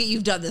there's- take it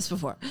you've done this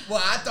before.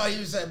 Well, I thought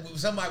you said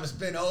somebody was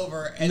bent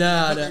over and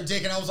No, put no. their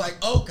dick, and I was like,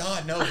 oh,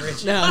 God, no,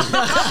 Rich. No.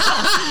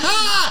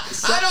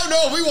 I don't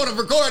know if we want to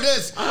record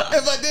this.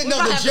 But then, no,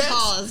 might the have to Jets.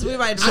 pause. We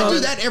might I pause. do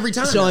that every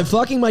time. So I'm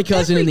fucking my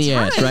cousin in Every the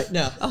ass time? right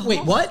now.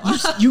 Wait, what?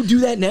 You do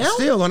that now?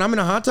 Still, when I'm in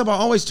a hot tub, I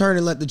always turn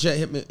and let the jet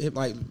hit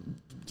like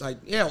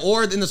yeah,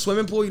 or in the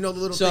swimming pool, you know, the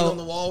little So- thing on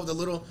the wall with the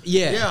little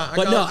Yeah,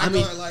 but go, no, I I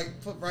mean- go, like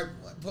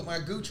put my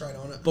gooch right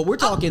on it. But we're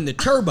talking the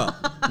turbo,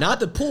 not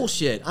the pool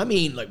shit. I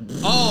mean, like,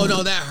 Oh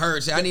no, that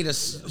hurts. I need a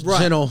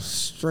gentle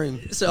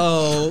string.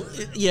 so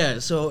yeah,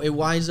 so it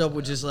winds up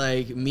with just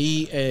like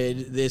me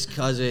and this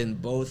cousin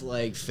both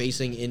like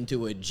facing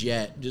into a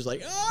jet, just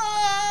like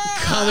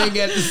Coming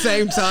at the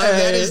same time.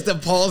 That is the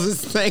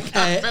pausest thing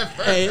I've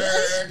ever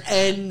heard.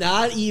 and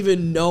not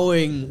even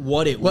knowing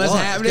what it What's was.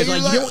 happening. 'Cause, You're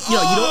you like, don't,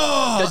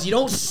 "Oh!" because you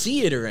don't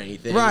see it or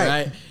anything, Right.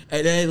 right?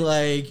 And then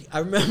like I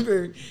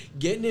remember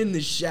getting in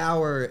the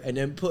shower and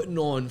then putting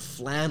on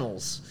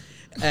flannels.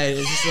 And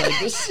it's just like,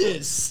 this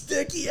shit's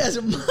sticky as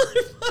a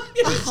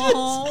motherfucker.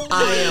 Oh,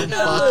 I am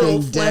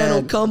Little fucking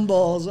flannel dead. cum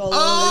balls all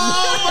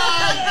Oh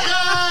my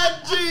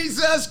God,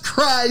 Jesus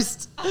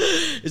Christ! over.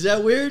 Is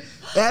that weird?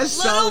 That's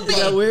so little Is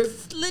bit. that weird?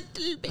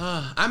 Little bit.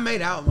 I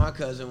made out with my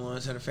cousin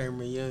once at a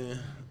family reunion,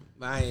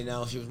 but I didn't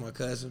know if she was my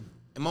cousin.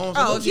 And my mom was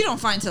Oh, like, if you don't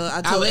find till it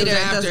was later, it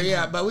after, doesn't-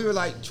 yeah. But we were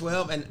like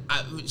 12, and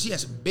she had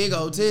some big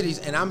old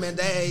titties, and I'm at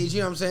that age.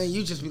 You know what I'm saying?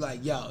 You just be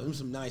like, yo, them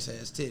some nice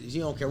ass titties.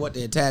 You don't care what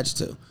they're attached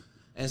to.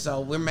 And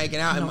so we're making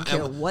out. I don't and,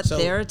 care and what so-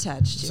 they're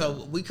attached to.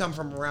 So we come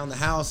from around the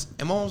house,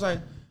 and mom was like,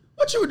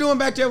 "What you were doing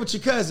back there with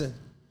your cousin?"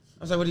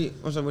 I was like, "What do you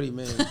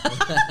mean?"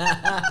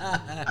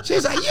 She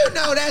was like, "You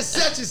know that's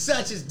such and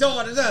such's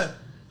daughter."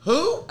 Who?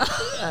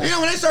 You know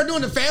when they start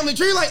doing the family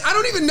tree, like I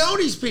don't even know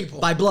these people.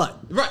 By blood.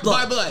 Right,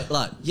 by blood.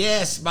 Blood.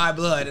 Yes, by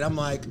blood. And I'm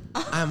like,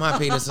 my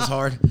penis is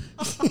hard,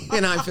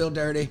 and I feel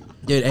dirty.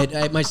 Dude,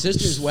 at my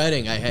sister's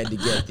wedding, I had to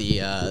get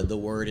the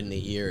word in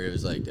the ear. It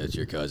was like, that's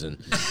your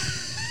cousin.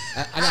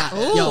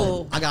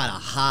 I got a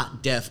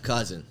hot deaf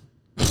cousin.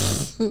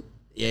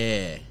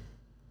 Yeah.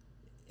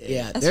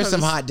 Yeah, there's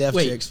some hot deaf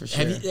chicks for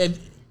sure.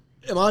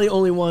 Am I the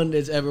only one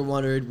that's ever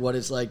wondered what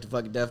it's like to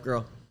fuck a deaf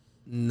girl?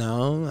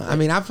 No, I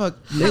mean I fuck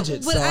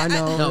midgets, but so I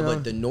know. No, you know.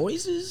 but the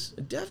noises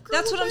a deaf girl.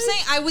 That's what I'm makes?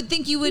 saying. I would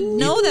think you would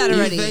know that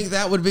already. You think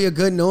that would be a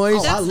good noise? Oh,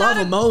 I That's love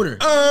not a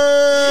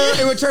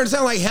moaner. It would turn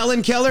sound like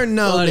Helen Keller?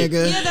 No, Buddy.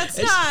 nigga. yeah,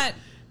 that's not.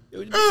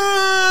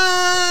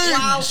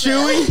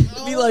 Chewy?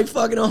 It'd be like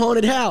fucking a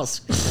haunted house.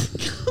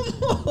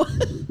 Come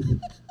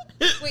on.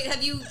 Wait,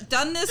 have you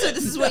done this, or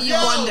this is what you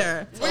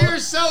wonder? We are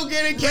so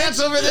getting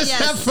canceled for this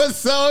Yes.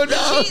 episode.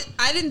 though.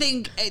 I didn't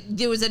think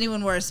there was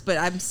anyone worse, but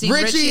I'm seeing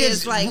Richie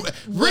is like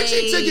Richie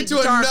way took it to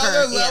darker.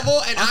 another Yeah.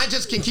 level, and I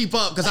just can keep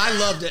up because I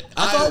loved it.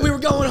 I thought we were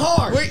going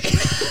hard.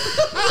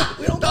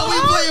 We don't thought we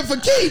were playing for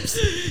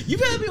keeps.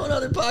 You've had me on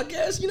other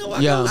podcasts. You know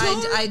what? Yeah.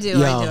 I do.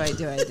 Yo.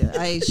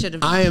 I should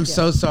have. I am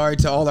so sorry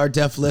to all our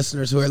deaf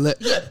listeners who are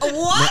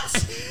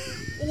What?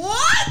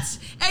 What?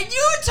 And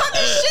you were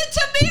talking shit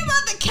to me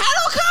about the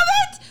kettle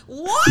comment?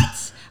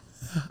 What?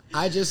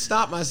 I just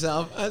stopped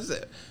myself. I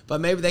said,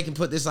 but maybe they can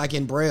put this like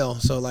in Braille,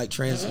 so like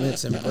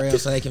transmits in Braille,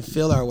 so they can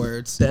feel our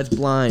words. That's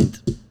blind.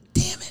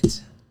 Damn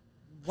it!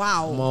 I'm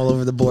Wow. all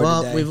over the board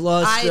Well, today. we've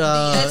lost.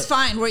 That's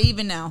fine. We're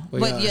even now. We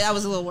But are. yeah, that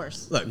was a little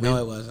worse. Look, No,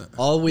 we've- it wasn't.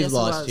 All we've Yes, it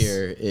lost was.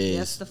 here is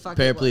Yes, the fuck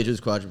it paraplegics,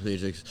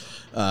 quadriplegics,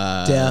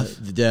 Deaf.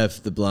 the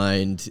deaf, the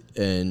blind,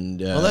 and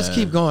Well, let's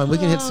keep going. We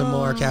can hit some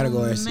more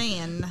categories.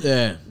 Man.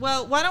 Yeah.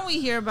 Well, why don't we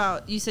hear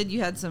about? You said you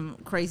had some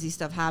crazy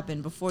stuff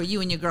happen before you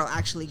and your girl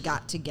actually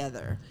got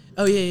together.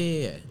 Oh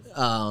yeah.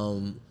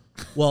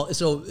 Well,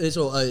 so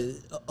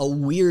a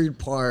weird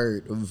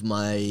part of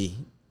my,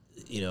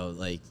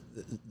 like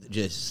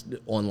just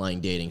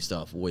online dating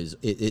stuff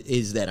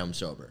is that I'm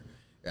sober,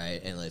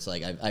 right? And it's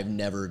like I've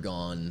never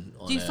gone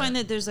on Do you find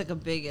that there's like a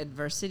big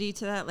adversity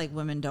to that? Like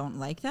women don't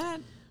like that?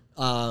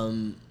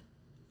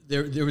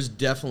 There was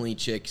definitely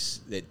chicks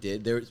that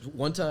did. There was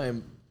one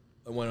time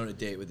I went on a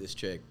date with this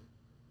chick.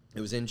 It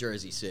was in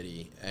Jersey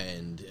City,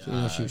 and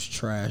she was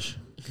trash.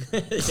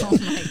 Oh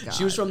my god.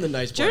 she was from the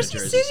nice part Jersey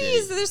of Jersey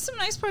City. There's some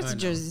nice parts of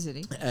Jersey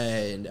City.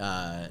 And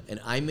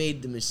I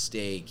made the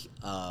mistake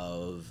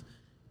of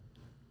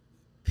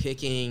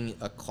picking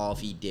a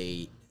coffee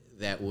date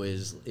that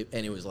was,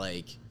 and it was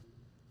like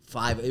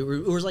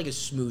it was like a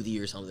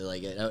smoothie or something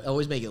like it. I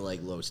always make it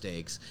like low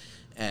stakes,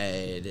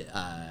 and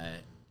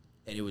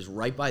it was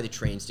right by the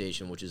train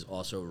station, which is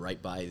also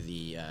right by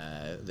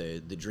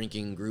the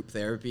drinking group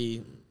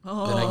therapy that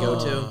I go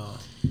to.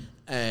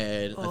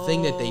 And the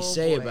thing that they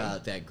say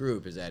about that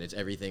group is that it's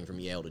everything from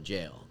Yale to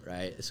jail,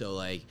 right? So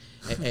like,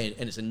 and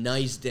it's a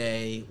nice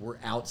day. We're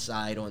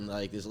outside on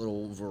like this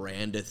little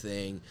veranda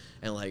thing,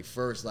 and like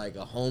first like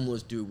a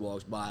homeless dude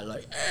walks by,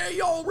 like, "Hey,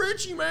 yo,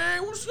 Richie,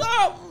 man, what's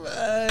up?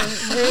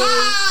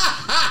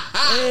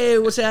 Hey,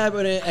 what's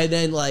happening?" And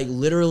then like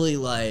literally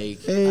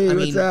like, Hey, I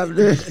what's mean,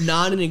 happening?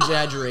 not an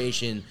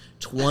exaggeration,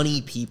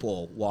 20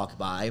 people walk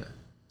by.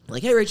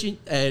 Like, "Hey, Richie,"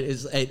 and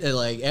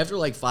like after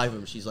like 5 of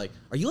them, she's like,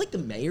 "Are you like the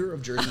mayor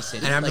of Jersey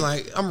City?" And I'm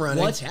like, "I'm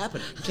running. What's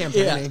happening?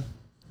 Campaigning."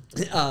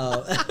 Right,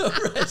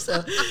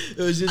 so it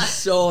was just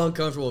so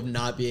uncomfortable of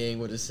not being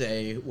able to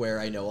say where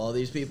I know all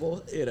these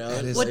people. You know,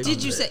 That is What like-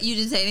 did you say? You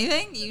didn't say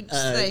anything? You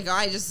just like, oh,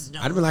 I just know.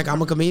 I'd have been like,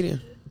 I'm a comedian.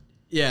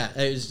 Yeah,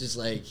 it was just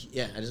like,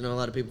 yeah, I just know a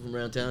lot of people from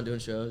around town doing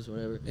shows,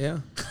 whatever. Yeah.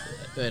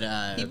 But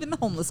Even the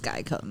homeless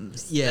guy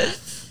comes. yeah,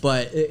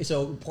 but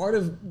so part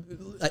of,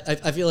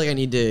 I feel like I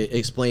need to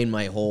explain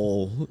my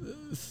whole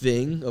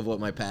thing of what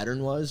my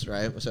pattern was,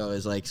 right? So it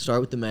was like start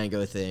with the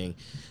mango thing,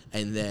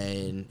 and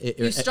then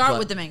You start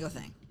with the mango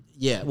thing.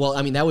 Yeah, well,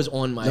 I mean that was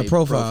on my The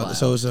profile.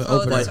 So it's an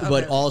Oh, opener. that's-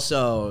 but Okay.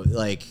 also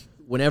like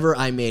whenever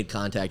I made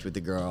contact with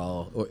the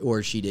girl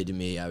or she did to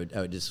me, I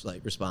would just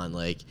like respond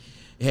like,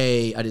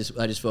 "Hey, I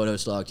just photo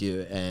stalked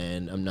you,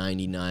 and I'm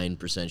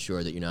 99%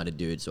 sure that you're not a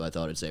dude, so I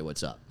thought I'd say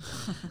what's up."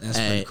 That's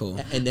pretty cool.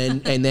 And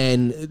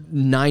then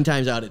 9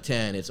 times out of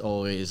 10, it's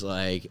always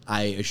like,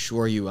 "I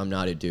assure you, I'm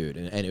not a dude,"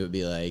 and it would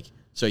be like,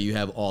 "So you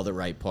have all the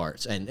right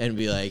parts," and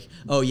be like,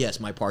 "Oh yes,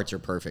 my parts are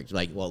perfect."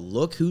 Like, well,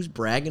 look who's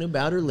bragging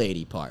about her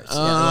lady parts. Yeah,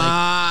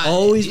 like,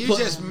 always you're put,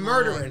 just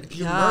murdering.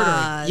 You're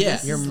God, Yeah.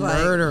 this You're is like-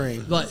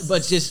 murdering. but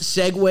just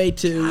segue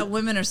to God,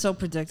 women are so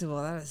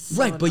predictable. That is so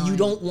right, but you annoying.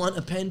 don't want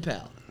a pen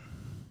pal.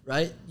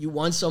 Right, you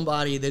want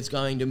somebody that's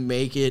going to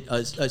make it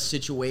a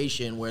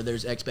situation where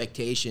there's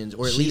expectations,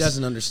 or at She least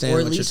doesn't understand or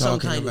at what you're least some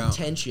talking kind about. of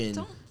tension.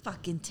 Don't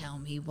fucking tell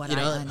me what You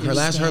know, I her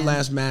understand. her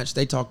last match,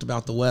 they talked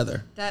about the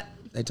weather. That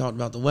They talked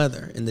about the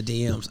weather in the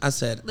DMs. I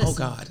said, "Oh Listen.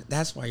 God,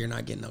 that's why you're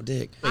not getting no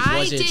dick." Like, I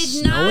was it did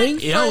snowing?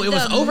 not. You know, for it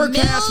was the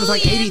overcast, it was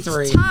like millionth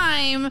 83.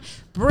 Time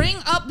bring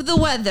up the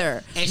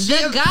weather. And she-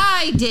 The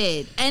guy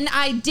did, and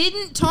I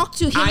didn't talk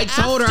to him. I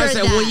told her, I after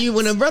said, that.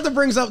 when a brother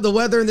brings up the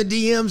weather in the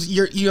DMs,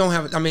 you don't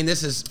have. I mean,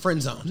 this is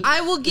friend zone.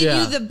 I will give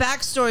Yeah. you the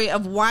backstory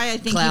of why I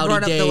think he Cloudy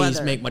brought up the days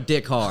weather. make my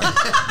dick hard.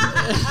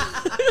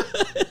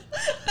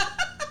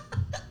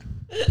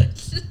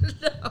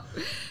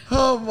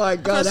 Oh my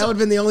God, First that of- would have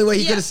been the only way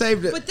he Yeah, could have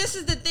saved it. But this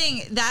is the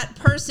thing. That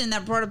person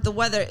that brought up the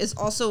weather is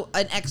also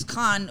an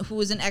ex-con who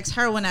was an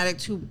ex-heroin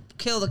addict who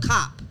killed a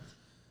cop.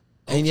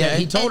 And yeah, Okay.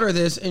 he told her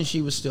this, and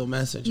she was still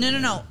messaging.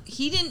 No.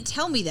 He didn't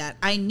tell me that.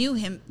 I knew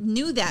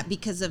that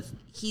because of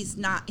he's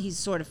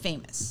sort of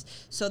famous.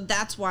 So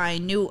that's why I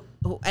knew.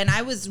 And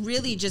I was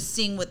really just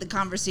seeing what the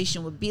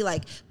conversation would be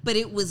like. But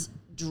it was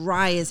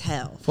dry as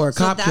hell. For a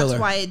cop so killer.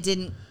 that's why it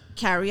didn't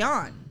carry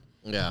on.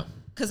 Yeah.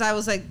 Because I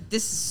was like,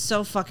 this is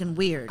so fucking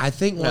weird. I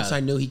think once Yeah. I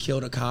knew he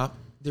killed a cop,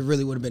 there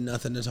really would have been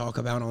nothing to talk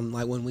about on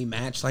like when we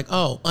matched. Like,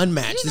 oh,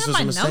 unmatched. He This didn't was a have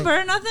my mistake.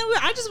 number or nothing.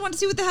 I just wanted to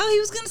see what the hell he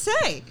was going to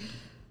say.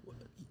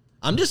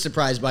 I'm just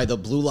surprised by the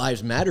Blue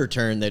Lives Matter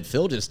turn that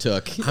Phil just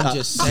took. I'm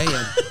just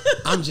saying.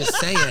 I'm just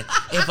saying.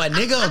 If a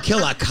nigga will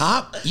kill a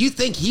cop, you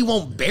think he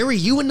won't bury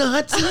you in the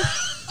Hudson?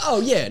 Oh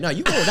yeah, no,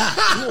 you won't die.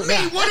 You I won't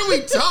mean, die. what are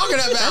we talking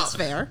about? That's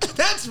fair.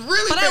 That's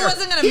really But fair. I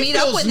wasn't going to He meet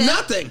up feels with him.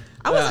 nothing.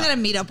 I wasn't Yeah. going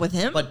to meet up with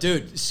him. But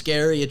dude,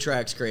 scary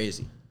attracts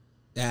crazy.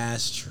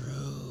 That's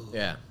true.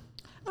 Yeah.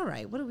 All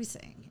right, what are we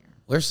saying here?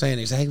 We're saying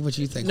exactly what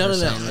you think. No,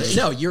 we're no, saying.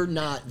 no. No, you're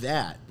not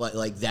that. But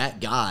like that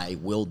guy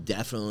will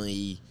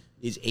definitely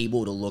is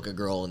able to look a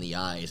girl in the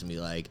eyes and be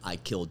like, "I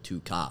killed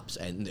 2 cops,"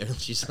 and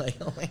she's like,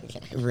 "Oh my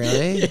God,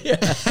 Really?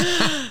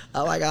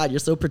 oh my God, you're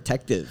so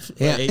protective."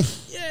 Yeah. Like,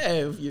 yeah,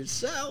 of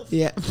yourself.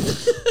 Yeah.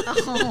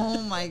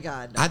 Oh my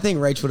God. I think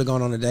Rach would have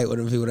gone on a date with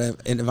him if he would have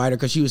invited her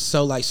because she was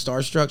so like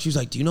starstruck. She was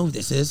like, "Do you know who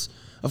this is?"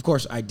 Of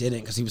course, I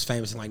didn't because he was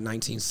famous in like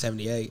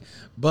 1978.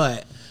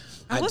 But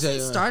I I'd wasn't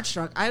tell you,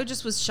 starstruck. I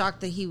just was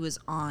shocked that he was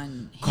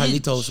on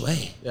Hinge. Carlito's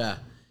Way. Yeah.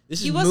 This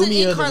is He wasn't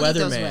Mumia in the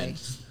Carlito's Weatherman. Way.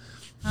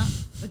 Huh?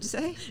 What'd you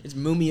say? It's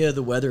Mumia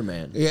the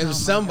Weatherman. Yeah, it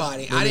was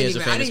somebody. I Maybe didn't as a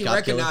even, I famous didn't cop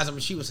recognize killer. him.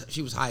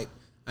 She was hype.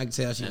 I could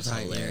tell she was That's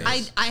hype.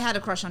 hilarious. I had a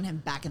crush on him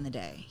back in the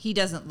day. He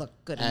doesn't look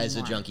good As a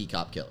anymore. junkie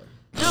cop killer.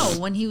 No,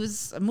 when he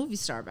was a movie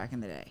star back in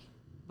the day.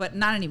 but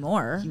not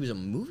anymore. He was a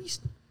movie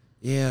star.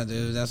 Yeah,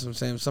 dude, that's what I'm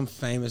saying. Some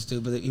famous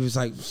dude, but he was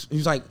like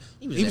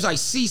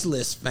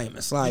C-list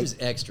famous. Like He was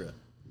extra.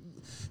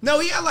 no,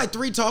 he had like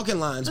 3 talking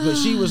lines, but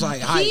she was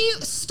like hype. He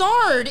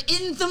starred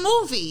in the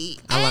movie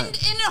I and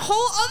like- in a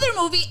whole other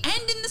movie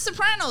and in The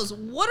Sopranos.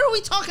 What are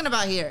we talking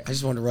about here? I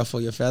just wanted to ruffle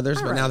your feathers,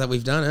 but All now right. that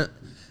we've done it,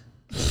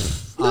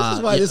 this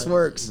is why this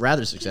works.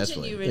 Rather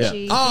successfully. Continue,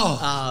 Richie.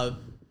 Oh,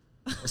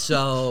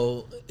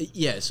 So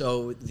yeah,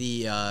 so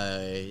the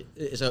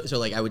so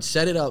like I would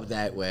set it up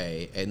that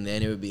way, and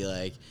then it would be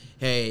like,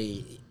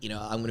 hey, you know,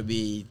 I'm gonna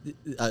be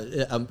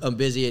I'm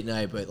busy at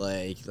night, but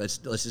like let's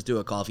just do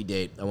a coffee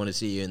date. I want to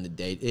see you in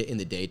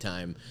the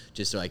daytime,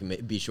 just so I can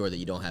be sure that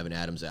you don't have an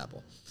Adam's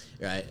apple,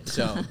 right?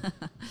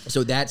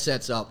 So that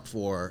sets up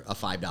for a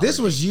 $5. this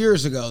was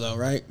years ago though,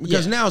 right?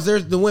 Because Yeah. now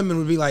there's the women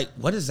would be like,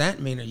 "What does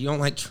that mean? You don't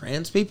like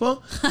trans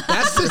people?"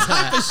 That's the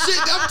type of shit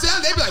I'm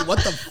telling. They'd be like, "What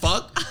the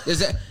fuck is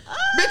that?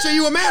 Bitch, are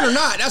you a man or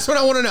not?" That's what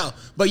I want to know.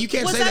 But you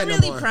can't Was say that that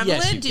really no more.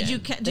 prevalent? Yes, you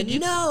Did can. you did you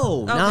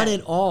No, Okay. not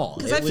at all.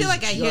 Because It I feel was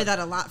like I hear ju- that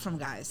a lot from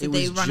guys that it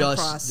they was run just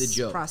across the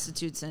joke.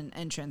 prostitutes and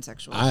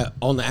transsexuals. I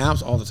on the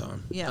apps all the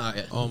time. yeah.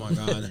 Yeah. Oh my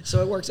god.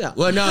 So it works out.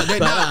 Well, no,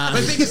 but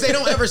the thing is, they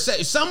don't ever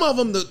say. Some of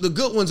them, the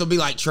good ones will be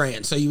like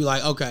trans, so you be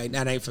like, okay,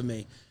 that ain't for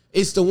me.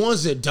 It's the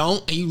ones that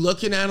don't, and you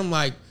looking at them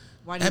like,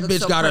 Why do you that look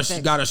bitch so got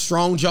perfect? got a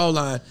strong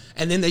jawline,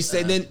 and then they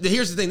say, then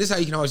here's the thing. This is how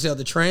you can always tell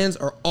the trans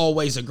are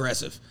always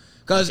aggressive,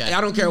 because Okay. I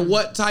don't care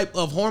what type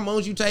of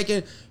hormones you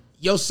taking.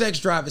 Your sex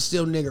drive is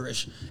still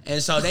niggerish.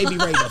 And so they be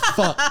ready to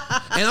fuck.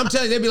 And I'm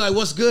telling you, they be like,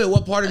 what's good?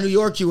 What part of New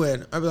York you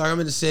in? I be like, I'm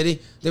in the city.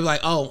 They be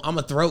like, oh, I'm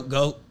a throat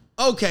goat.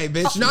 Okay,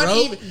 bitch. Not Throat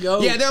even.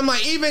 goat. Yeah, I'm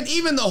like, even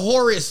the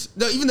whorest,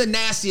 even the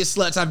nastiest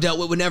sluts I've dealt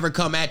with would never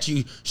come at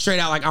you straight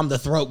out like I'm the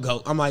throat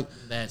goat. I'm like,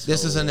 That's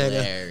this is a nigga.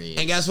 hilarious.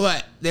 And guess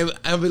what?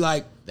 I'll be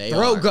like, They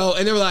throat are. goat.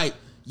 And they were like,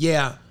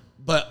 yeah,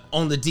 but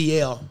on the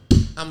DL.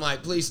 I'm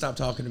like, please stop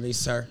talking to me,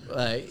 sir.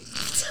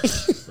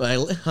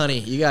 Like, honey,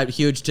 you got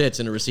huge tits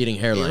and a receding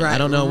hairline. Right, I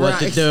don't know what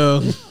to right.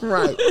 do.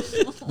 Right.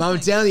 But I'm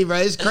telling you, bro,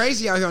 it's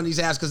crazy out here on these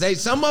apps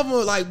because some of them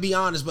will like be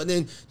honest, but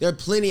then there are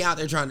plenty out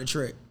there trying to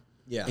trick.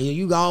 Yeah. And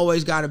you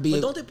always got to be.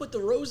 But don't they put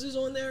the roses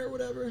on there or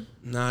whatever?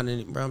 Not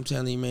any, bro. I'm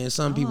telling you, man.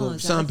 Some Oh, people,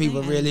 is that some a thing?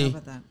 people I didn't know really,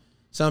 about that.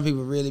 some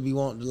people really be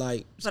wanting to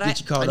like But get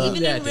you caught I up. knew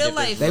even that, in the real different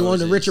life, They want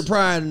the roses. Richard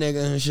Pryor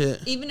nigga and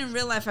shit. even in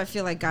real life, I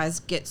feel like guys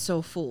get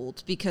so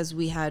fooled because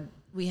we had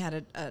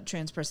a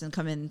trans person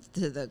come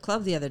into the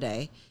club the other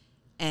day,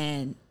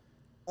 and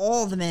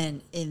all the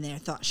men in there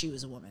thought she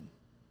was a woman.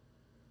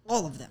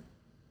 All of them.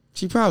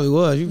 She probably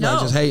was. You probably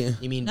No. just hating.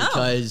 You mean No.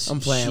 because I'm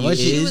playing. she What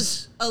she-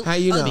 is? How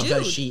you know?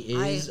 Because dude. she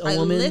is a I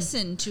woman?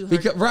 listened to her.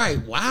 Because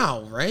right.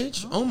 Wow,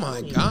 Rach. Oh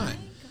my god.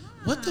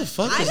 What the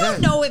fuck I is don't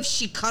that? know if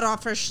she cut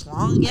off her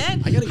schlong yet.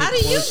 I gotta get How do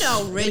you close- know, I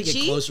gotta get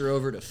Richie? closer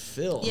over to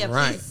Phil. Yeah,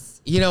 Right. please.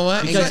 You know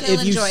what? Because He'll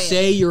if you enjoy it.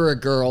 say you're a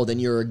girl, then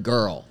you're a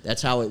girl.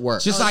 That's how it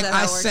works. Just Oh, is like that how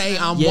I it works say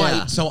now? I'm Yeah.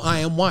 white, so I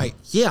am white.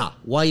 yeah,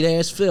 white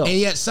ass Phil. And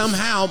yet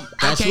somehow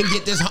I That's can't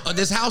what- get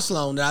this house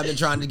loan that I've been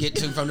trying to get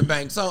to from the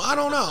bank. So I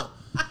don't know.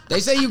 They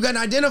say you can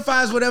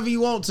identify as whatever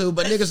you want to,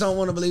 but niggas don't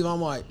want to believe I'm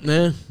white.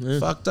 Yeah.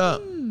 Fucked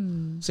up.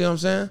 See what I'm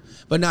saying?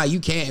 But nah, you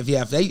can't. If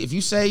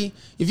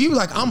you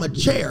like I'm a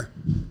chair,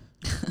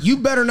 you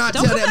better not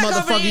Don't tell come that back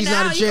over motherfucker here he's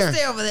now. not a You chair. can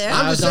stay over there.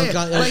 I'm just Don't saying.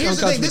 come- But here's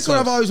the don't thing. come This is too what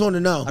I've close. always wanted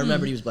to know. I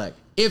remembered he was black.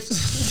 If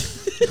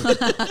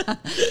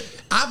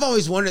I've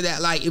always wondered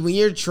that, like, when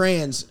you're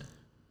trans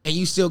and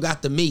you still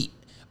got the meat,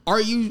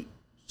 are you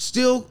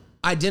still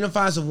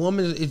identify as a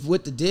woman if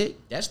with the dick?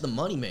 That's the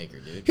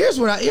moneymaker, dude. Here's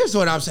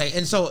what I'm saying.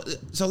 And so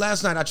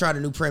last night I tried a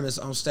new premise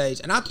on stage,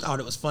 and I thought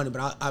it was funny,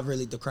 but I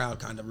really the crowd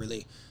kind of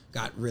really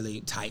got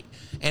really tight,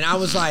 and I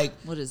was like,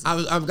 What is it?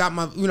 I've got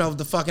my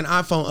the fucking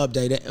iPhone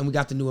updated, and we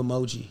got the new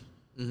emoji.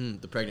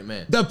 The pregnant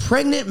man. The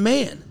pregnant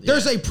man.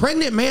 There's Yeah. a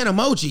pregnant man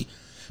emoji,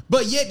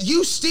 but yet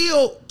you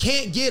still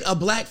can't get a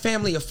black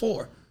family of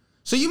 4.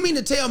 So you mean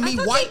to tell me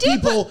thought white they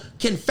did people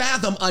can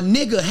fathom a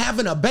nigga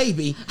having a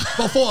baby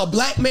before a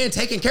black man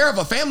taking care of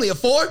a family of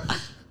 4?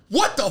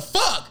 What the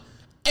fuck?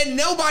 And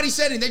nobody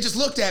said anything. They just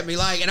looked at me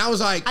like, and I was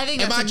like, I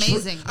think am that's I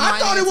amazing. No, I I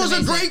thought think it it's was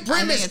amazing. a great I think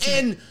premise, it's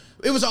and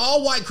it was an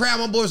all white crowd.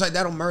 My boy was like,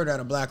 that'll murder at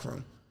a black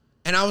room.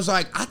 And I was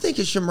like, I think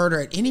it should murder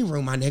at any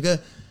room, my nigga.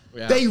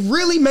 Yeah. They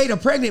really made a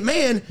pregnant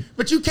man,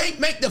 but you can't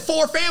make the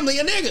 4 family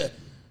a nigga.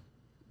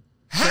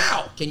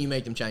 How? Can you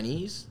make them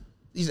Chinese?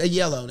 He's a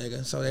yellow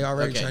nigga, so they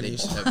already Okay.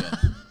 Chinese. Okay.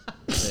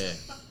 Yeah.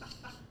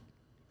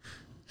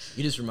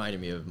 You just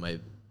reminded me of my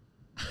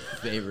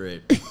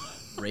favorite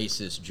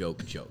racist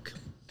joke.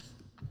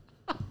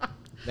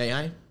 May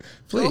I?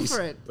 Please. Go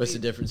for it. What's the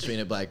difference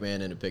between a black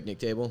man and a picnic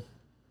table?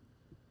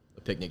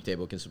 A picnic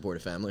table can support a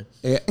family.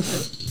 Yeah.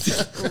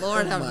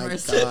 Lord have my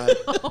mercy.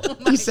 God.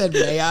 He said,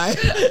 may I?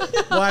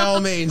 By all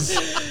means.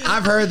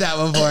 I've heard that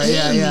before.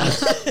 Yeah, yeah.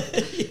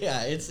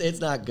 Yeah, it's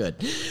not good.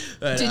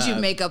 But, Did you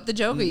make up the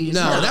joke or you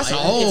just No, know? that's it's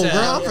old, a- bro.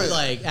 I'm, it's from-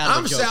 like out of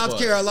I'm a joke South book.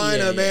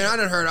 Carolina, Yeah, man. yeah. I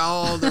done heard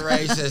all the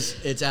races.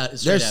 It's out.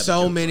 Straight out There's of a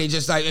so joke many, book.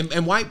 just like,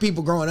 and white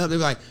people growing up, they're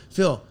like,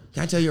 Phil,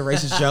 can I tell you a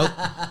racist joke?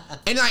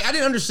 And like I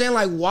didn't understand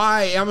like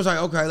why. I was like,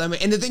 okay, let me.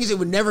 And the thing is, it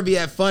would never be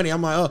that funny.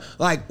 I'm like, oh,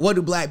 like what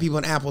do black people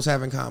and apples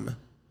have in common?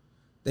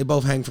 They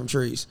both hang from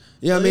trees.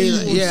 You know what I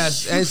mean?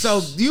 Yes. And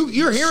so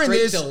you're hearing Straight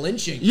this. to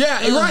lynching. Yeah,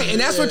 right. And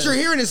that's what you're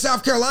hearing in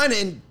South Carolina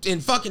in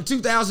fucking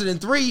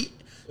 2003.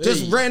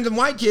 Just random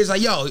white kids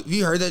like, yo,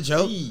 you heard that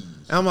joke?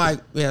 I'm like,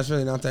 yeah, it's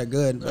really not that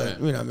good, but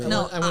you know what I mean?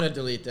 No, I want to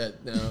delete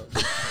that now.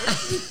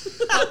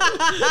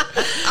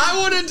 I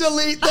want to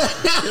delete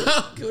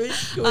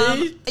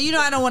that. You know,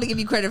 I don't want to give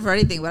you credit for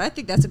anything, but I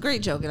think that's a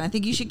great joke, and I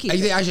think you should keep You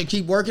it. think I should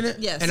keep working it?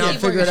 Yes. And I'll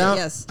Keep figure working it out?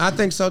 yes. I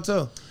think so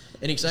too.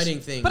 An exciting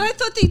thing. But I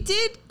thought they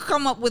did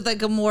come up with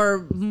like a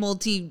more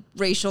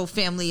multiracial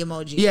family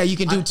emoji. Yeah, you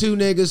can do 2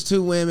 niggas,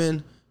 2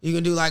 women. You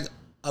can do like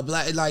a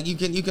black, like you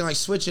can like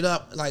switch it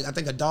up. Like I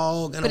think a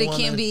dog and But a it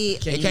woman. can't be.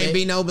 It can't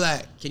be no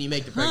black. Can you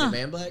make the pregnant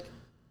man black?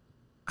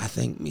 I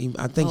think he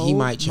Oh,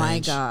 might change. my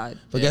God.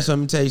 But guess what? Let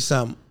me tell you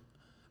something.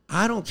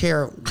 I don't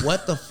care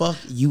what the fuck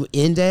you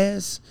end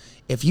as.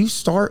 If you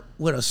start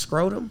with a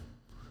scrotum,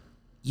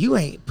 you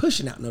ain't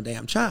pushing out no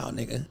damn child,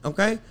 nigga.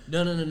 Okay?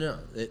 No.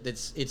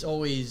 It's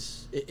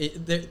always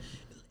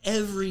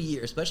every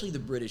year, especially the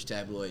British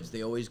tabloids.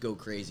 They always go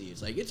crazy.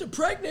 It's like it's a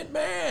pregnant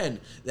man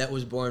that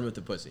was born with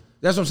the pussy.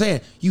 That's what I'm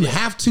saying. You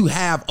have to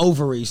have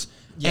ovaries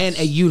and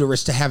a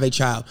uterus to have a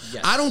child.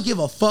 Yes. I don't give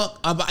a fuck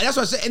about. That's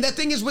what I said. And that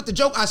thing is with the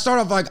joke. I start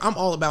off like I'm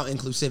all about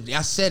inclusivity.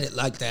 I said it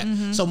like that,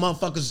 so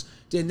motherfuckers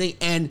didn't think.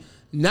 And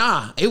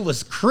nah, it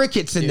was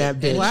crickets in that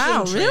bitch.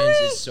 Wow, Trans really?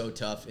 is so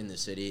tough in the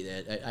city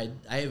that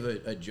I have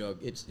a joke.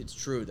 It's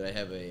true that I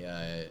have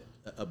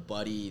a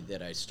buddy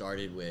that I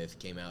started with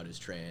came out as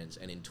trans,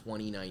 and in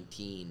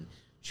 2019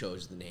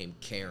 chose the name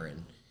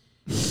Karen.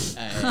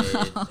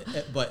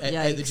 But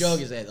the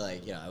joke is that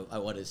like I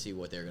wanted to see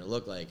what they're gonna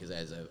look like because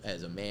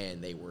as a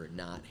man they were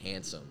not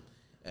handsome.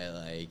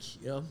 Like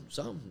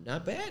some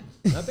not bad.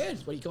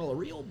 It's what you call a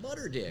real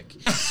butter dick.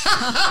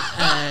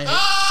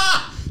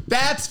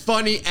 That's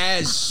funny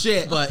as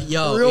shit. But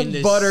real in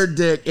this, butter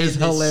dick is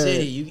in hilarious. The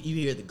city, you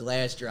hear the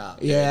glass drop.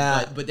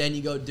 Yeah. But then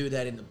you go do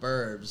that in the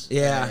burbs.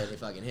 Yeah. And it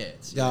fucking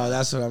hits. Yo,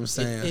 that's what I'm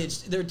saying.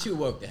 They're too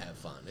woke to have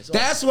fun.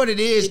 That's what it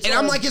is. it's And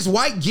I'm all- like, it's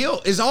white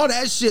guilt. It's all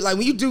that shit. Like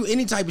when you do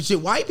any type of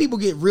shit, white people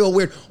get real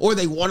weird, or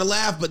they want to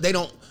laugh, but they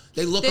don't.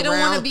 They look They don't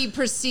around. want to be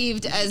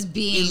perceived as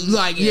being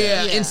Like,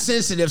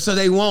 insensitive, so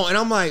they won't. And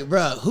I'm like,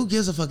 bruh, who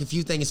gives a fuck if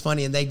you think it's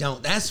funny and they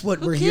don't? That's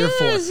what we're here for.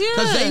 cares?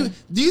 Yeah.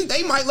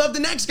 They might love the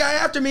next guy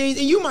after me,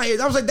 and you might.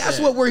 I was like, that's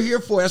what we're here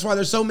for. That's why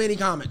there's so many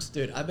comments.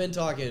 Dude, I've been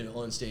talking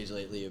on stage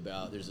lately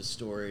about there's a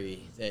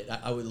story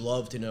that I would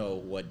love to know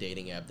what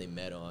dating app they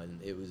met on.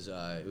 It was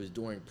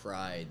during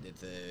Pride that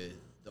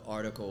the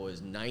article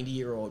was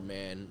 90-year-old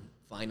man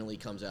finally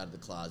comes out of the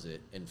closet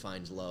and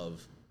finds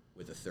love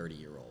with a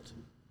 30-year-old.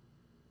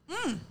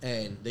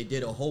 And they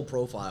did a whole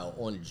profile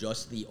on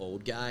just the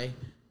old guy.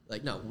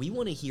 Like, no, we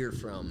want to hear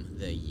from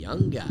the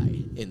young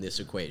guy in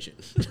this equation.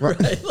 Right?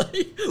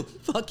 Like,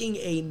 fucking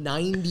a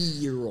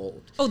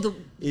 90-year-old. Oh, the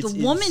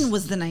woman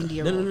was the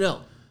 90-year-old.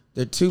 No.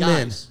 They're two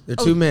Guys. men.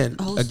 They're two men.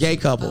 Oh, A gay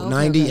couple, okay,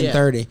 90 okay. and Yeah.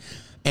 30.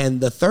 And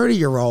the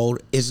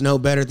 30-year-old is no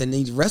better than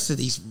these rest of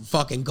these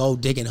fucking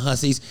gold-digging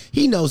hussies.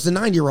 He knows the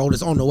 90-year-old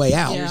is on the way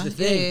out. Yeah. Here's the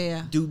thing.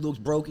 Yeah. Dude looks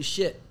broke as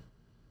shit.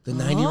 The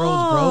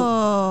 90-year-old's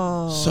broke.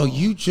 So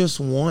you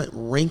just want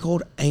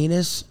wrinkled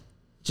anus,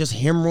 just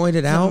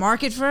hemorrhoided The out?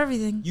 market for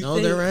everything. You No,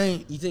 think, there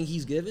ain't. You think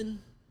he's giving?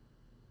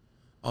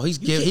 Oh, he's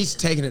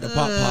taking it to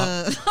pop.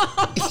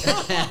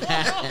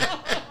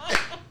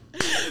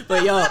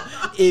 But yo,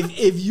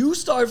 if you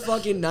start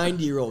fucking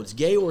 90-year-olds,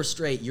 gay or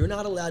straight, you're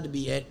not allowed to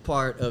be a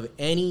part of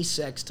any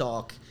sex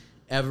talk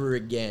ever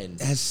again.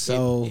 That's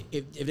so-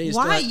 If they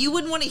Why? start, You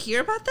wouldn't want to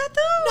hear about that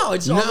though? no,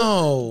 it's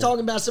No.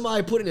 talking about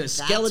somebody putting a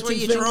skeleton where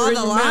you finger draw in the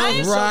your line?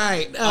 mouth.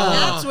 Right.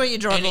 That's where you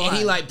draw and, the and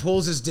he line. like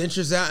pulls his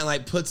dentures out and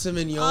like puts them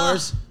in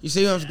yours. You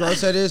see how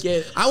gross that is?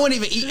 Yeah. I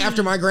wouldn't even eat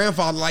after my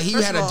grandfather. Like he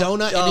First had of a all-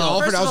 donut and he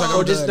offered. first I was of like, all-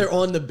 oh, Or just just they're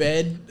on the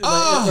bed,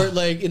 Oh. or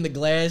like in the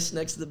glass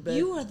next to the bed.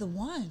 You are the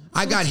one.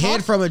 I got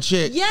head from a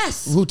chick.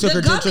 Yes. Who took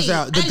the her dentures gummy,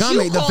 out. The as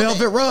gummy, you the called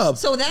velvet it. rub.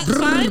 So that's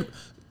fine.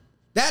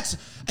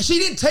 She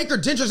didn't take her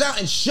dentures out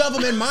and shove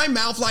them in my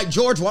mouth like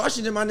George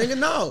Washington, my nigga.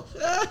 No.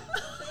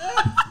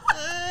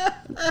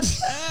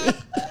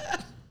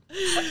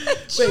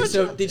 Wait,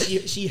 so did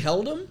she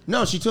held him?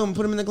 No, she told him to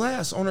put them in the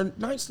glass on her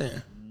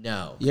nightstand.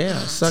 No. Yeah,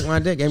 sucked my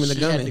dick, gave me the She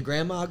gummy. had the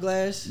grandma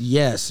glass.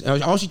 Yes.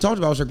 All she talked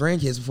about was her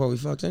grandkids before we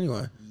fucked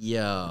anyway.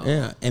 Yo.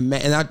 Yeah. And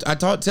I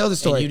tell the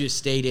story. And you just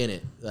stayed in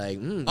it, like.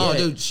 Oh, yeah.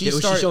 dude, Was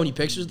started- she showing you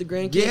pictures of the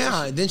grandkids?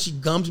 Yeah, and then she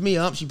gummed me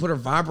up. She put her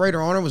vibrator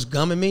on her, was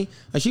gumming me.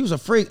 Like she was a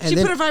freak. And She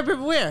then put a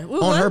vibrator where?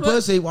 on her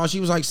pussy while she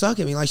was like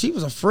sucking me. Like she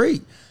was a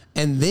freak.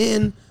 And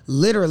then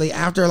literally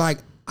after like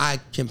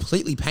I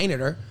completely painted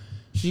her,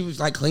 she was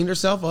like cleaned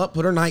herself up,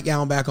 put her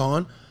nightgown back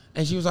on,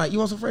 and she was like, "You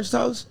want some French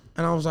toast?"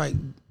 And I was like,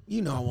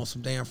 "You know I want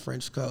some damn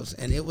French toast."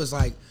 And it was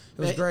like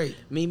it was great.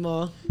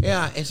 Meemaw.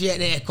 Yeah, and she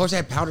had, and of course,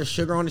 had powdered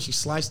sugar on it. She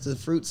sliced the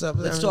fruits up.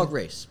 Let's talk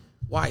race.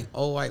 White,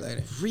 old white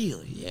lady.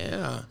 Really?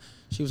 Yeah,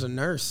 she was a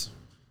nurse.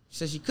 She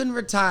said she couldn't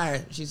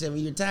retire. She said, when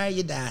you retire,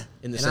 you die.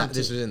 In the And I'm South.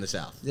 This too- was in the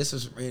South. This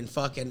was in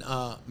fucking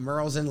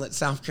Murrells Inlet,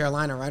 South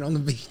Carolina, right on the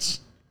beach.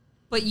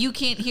 But you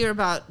can't hear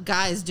about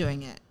guys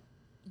doing it.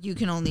 You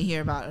can only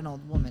hear about an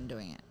old woman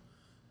doing it.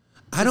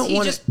 I don't he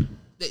want just- to.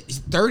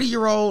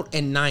 30-year-old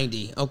and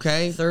 90,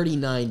 okay?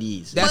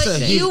 30-90s. That's But a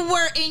you huge-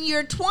 were in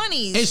your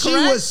 20s, And she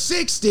correct? was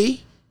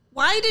 60.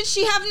 Why did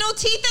she have no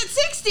teeth at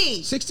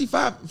 60?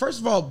 65.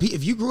 First of all,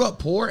 if you grew up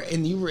poor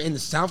and you were in the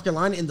South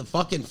Carolina in the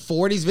fucking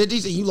 40s,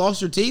 50s, and you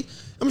lost your teeth,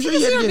 I'm sure you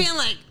Because had they to were get, being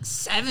like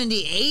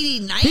 70, 80,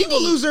 90.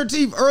 people lose their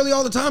teeth early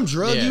all the time,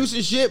 drug Yeah. use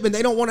and shit, but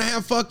they don't want to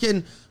have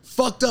fucking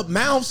fucked up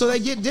mouths, so they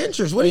get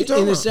dentures. What are you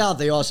talking In the about? South,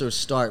 they also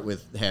start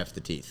with half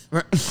the teeth.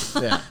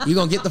 Yeah. You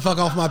gonna get the fuck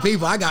off my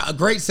people? I got a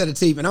great set of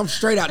teeth, and I'm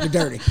straight out the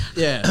dirty.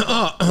 Yeah.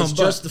 It's but-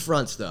 just the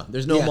fronts, though.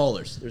 There's no Yeah.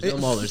 molars. There's no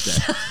molars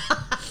there.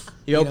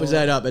 He opens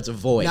that up. It's a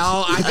void.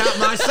 No, I got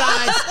my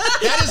sides.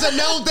 That is a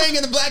known thing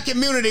in the black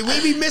community. We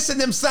be missing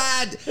them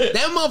side.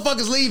 Them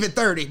motherfuckers leave at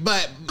 30.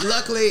 But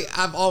luckily,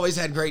 I've always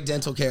had great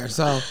dental care.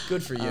 So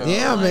Good for you.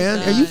 yeah, man.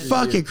 Are you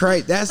fucking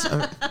crazy? That's no,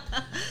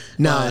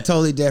 But-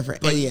 totally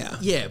different. But yeah.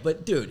 Yeah,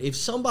 but dude, if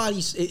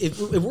somebody's if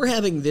we're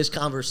having this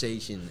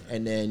conversation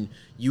and then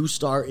you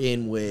start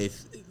in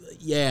with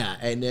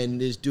and then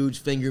this dude's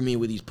fingering me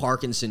with these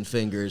Parkinson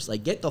fingers,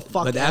 like get the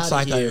fuck But that's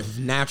out like of here. a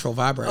natural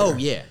vibrator. Oh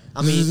yeah,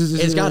 I mean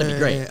it's got to be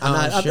great. I'm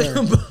not. Oh,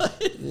 sure.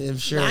 But I'm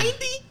sure.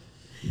 90.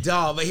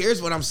 Dog, but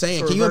here's what I'm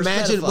saying. For Can you reverse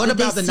imagine? pedophile. What Did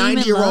about the they seem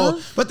in 90-year-old?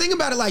 love? But think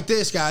about it like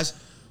this, guys.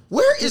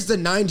 Where is the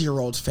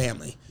 90-year-old's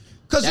family?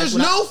 Because That's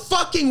there's what no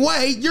fucking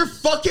way you're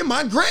fucking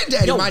my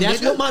granddaddy, Yo, my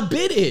that's nigga. what my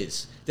bid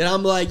is. That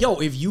I'm like, yo,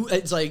 if you,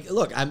 it's like,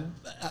 look, I'm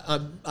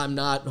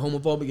not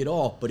homophobic at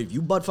all, but if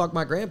you butt fuck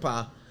my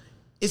grandpa,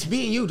 It's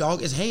me and you,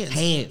 dog. It's hands.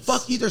 Hands.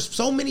 Fuck you. There's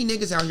so many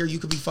niggas out here you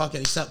could be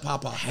fucking except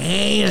Papa.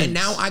 Hands. And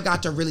now I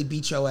got to really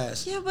beat your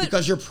ass. Yeah, but-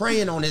 because you're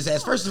preying on his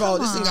ass. First of all,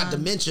 come this thing got on.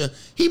 dementia.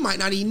 He might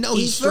not even know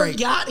he's straight.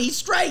 forgot he's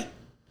straight.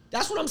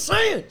 That's what I'm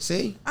saying.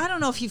 See? I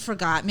don't know if he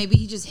forgot. Maybe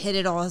he just hid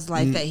it all his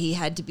life that he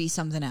had to be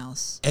something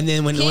else. And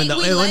then when the Can't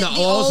we let the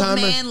old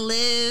Alzheimer's man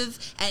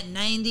live at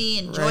 90,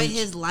 enjoy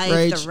his life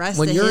Rach, the rest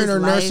when of you're his in a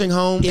life? nursing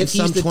home If and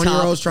some he's the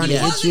 20-year-old's top, trying He to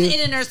hit wasn't you. in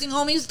a nursing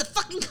home. He was at the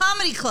fucking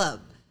comedy club.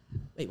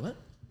 Wait, what?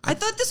 I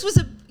thought this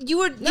was you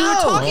were No.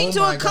 talking Oh to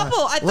my a God. couple.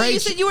 I thought you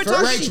said you were first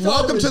talking. she Rach, thought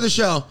welcome it was- to the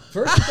show.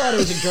 First, I thought it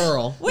was a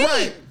girl. Wait,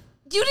 Right.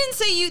 you didn't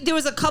say there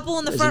was a couple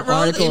in the There's front an row.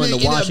 article in the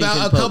Washington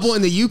about a Post. couple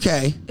in the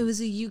UK. It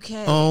was a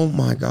UK. Oh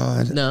my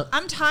God. No.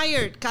 I'm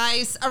tired,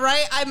 guys. All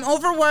right, I'm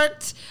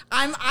overworked.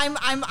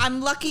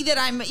 I'm lucky that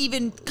I'm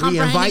even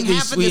comprehending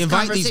half of We this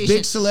invite conversation. these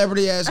big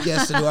celebrity ass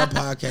guests to do our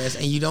podcast,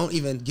 and you don't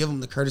even give them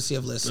the courtesy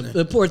of listening.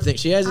 The poor thing.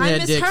 She hasn't I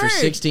had dick for misheard.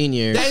 16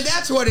 years.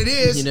 That's what it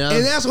is, You know?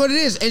 and that's what it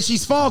is. And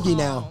she's foggy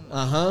now.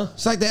 Uh-huh.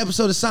 It's like the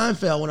episode of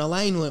Seinfeld when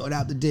Elaine went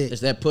without the dick.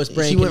 It's that puss She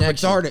brain went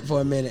connection. retarded for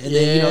a minute, and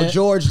then Yeah.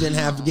 George didn't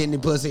have to get any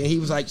pussy, and he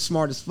was like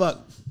smart as fuck,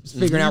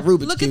 figuring out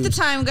Rubik's Look at the cubes.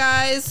 time,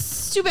 guys.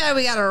 It's too bad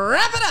we gotta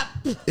wrap it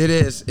up. It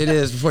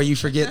is before you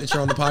forget that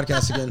you're on the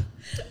podcast again.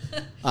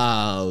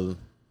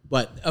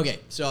 But okay,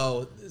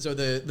 so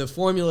the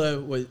formula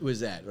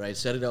was that, right?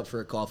 Set it up for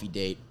a coffee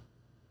date,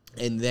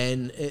 and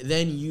then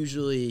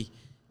usually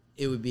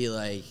it would be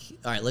like,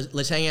 all right,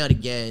 let's hang out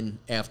again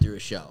after a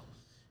show,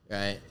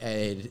 right?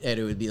 And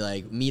it would be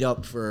like meet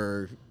up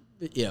for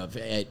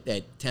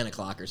at 10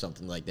 o'clock or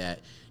something like that.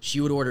 She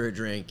would order a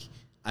drink,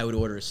 I would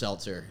order a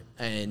seltzer,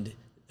 and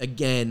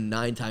again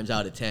 9 times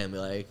out of 10 be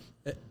like,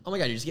 oh my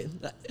God, you're just getting,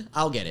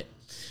 I'll get it,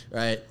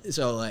 right?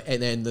 So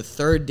and then the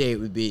third date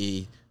would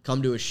be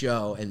come to a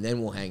show and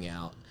then we'll hang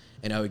out.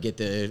 And I would get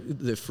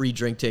the free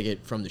drink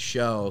ticket from the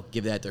show,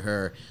 give that to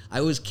her.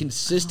 I was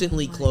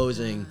consistently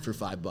closing for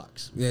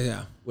 $5,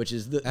 Yeah. which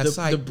is the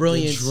the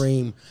brilliance.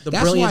 dream. The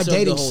That's why brilliance of the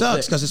dating whole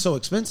sucks, thing. because it's so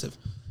expensive.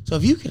 So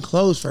if you can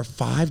close for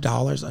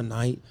 $5 a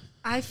night,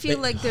 I feel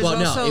like there's well,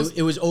 also, no,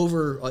 it was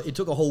over. It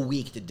took a whole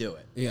week to do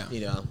it. Yeah.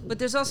 You know. but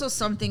there's also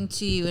something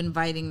to you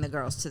inviting the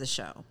girls to the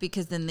show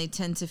because then they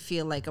tend to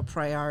feel like a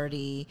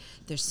priority.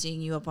 They're seeing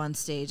you up on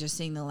stage, they're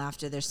seeing the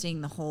laughter, they're seeing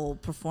the whole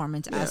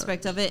performance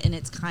aspect of it, and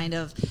it's kind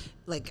of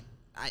like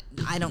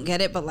I don't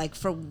get it, but like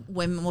for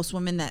women, most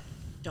women that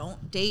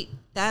don't date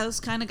those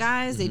kind of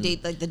guys, they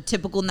date like the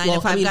typical 9 to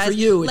 5 I mean, guys. for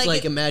you, it's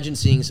like it- imagine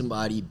seeing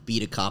somebody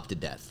beat a cop to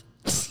death.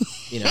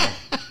 You know,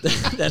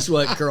 that's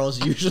what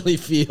girls usually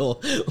feel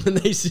when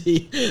they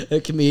see a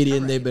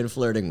comedian they've been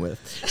flirting with.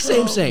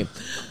 Same.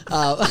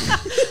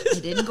 I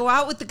didn't go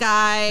out with the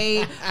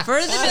guy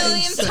for the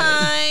millionth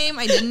time.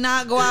 I did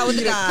not go out with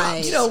the guy.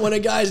 You know, when a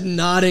guy's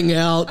nodding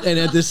out and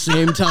at the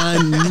same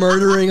time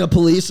murdering a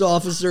police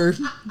officer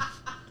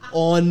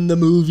on the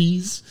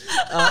movies.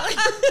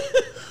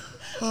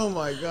 oh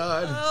my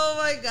God. Oh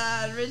my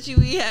God, Richie,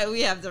 we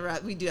have to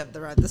wrap. We do have to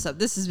wrap this up.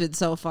 This has been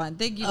so fun.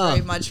 Thank you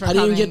very much for I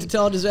coming. didn't even get to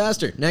tell a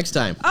disaster. Next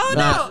time. Oh,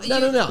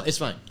 no, No. It's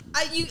fine.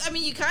 I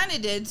mean, you kind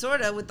of did,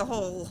 sort of, with the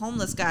whole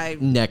homeless guy.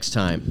 Next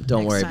time.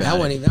 Don't worry time.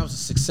 about it. That was a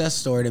success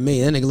story to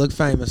me. That nigga looked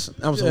famous.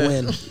 That was a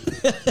win.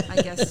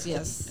 I guess,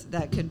 yes,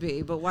 that could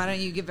be. But why don't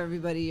you give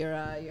everybody your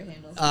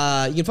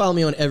handles? You can follow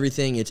me on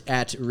everything. It's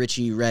at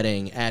Richie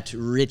Redding. At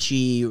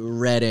Richie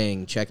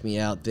Redding. Check me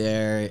out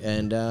there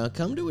and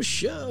come to a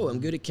show. I'm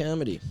good at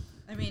comedy.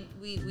 I mean,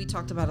 we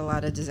talked about a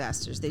lot of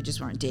disasters. They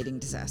just weren't dating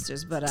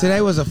disasters. But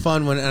Today was a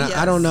fun one, and yes.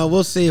 I don't know.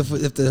 We'll see if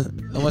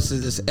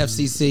this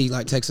FCC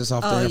like takes us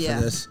off the air yeah.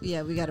 for this.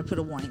 Yeah, we got to put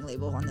a warning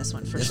label on this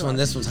one for This sure.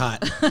 one's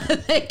hot.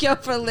 Thank you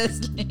for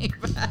listening.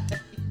 Bye.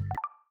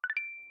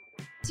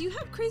 Do you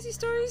have crazy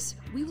stories?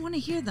 We want to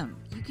hear them.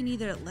 You can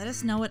either let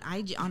us know at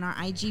on our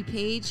IG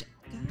page.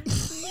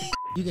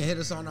 You can hit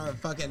us on our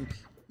fucking.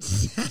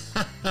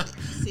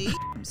 See?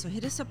 So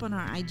hit us up on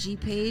our IG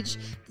page,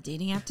 The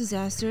Dating App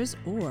Disasters,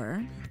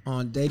 or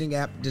on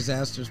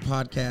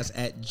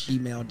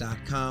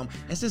datingappdisasterspodcast@gmail.com.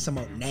 That's just some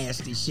old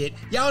nasty shit.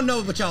 Y'all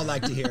know what y'all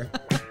like to hear.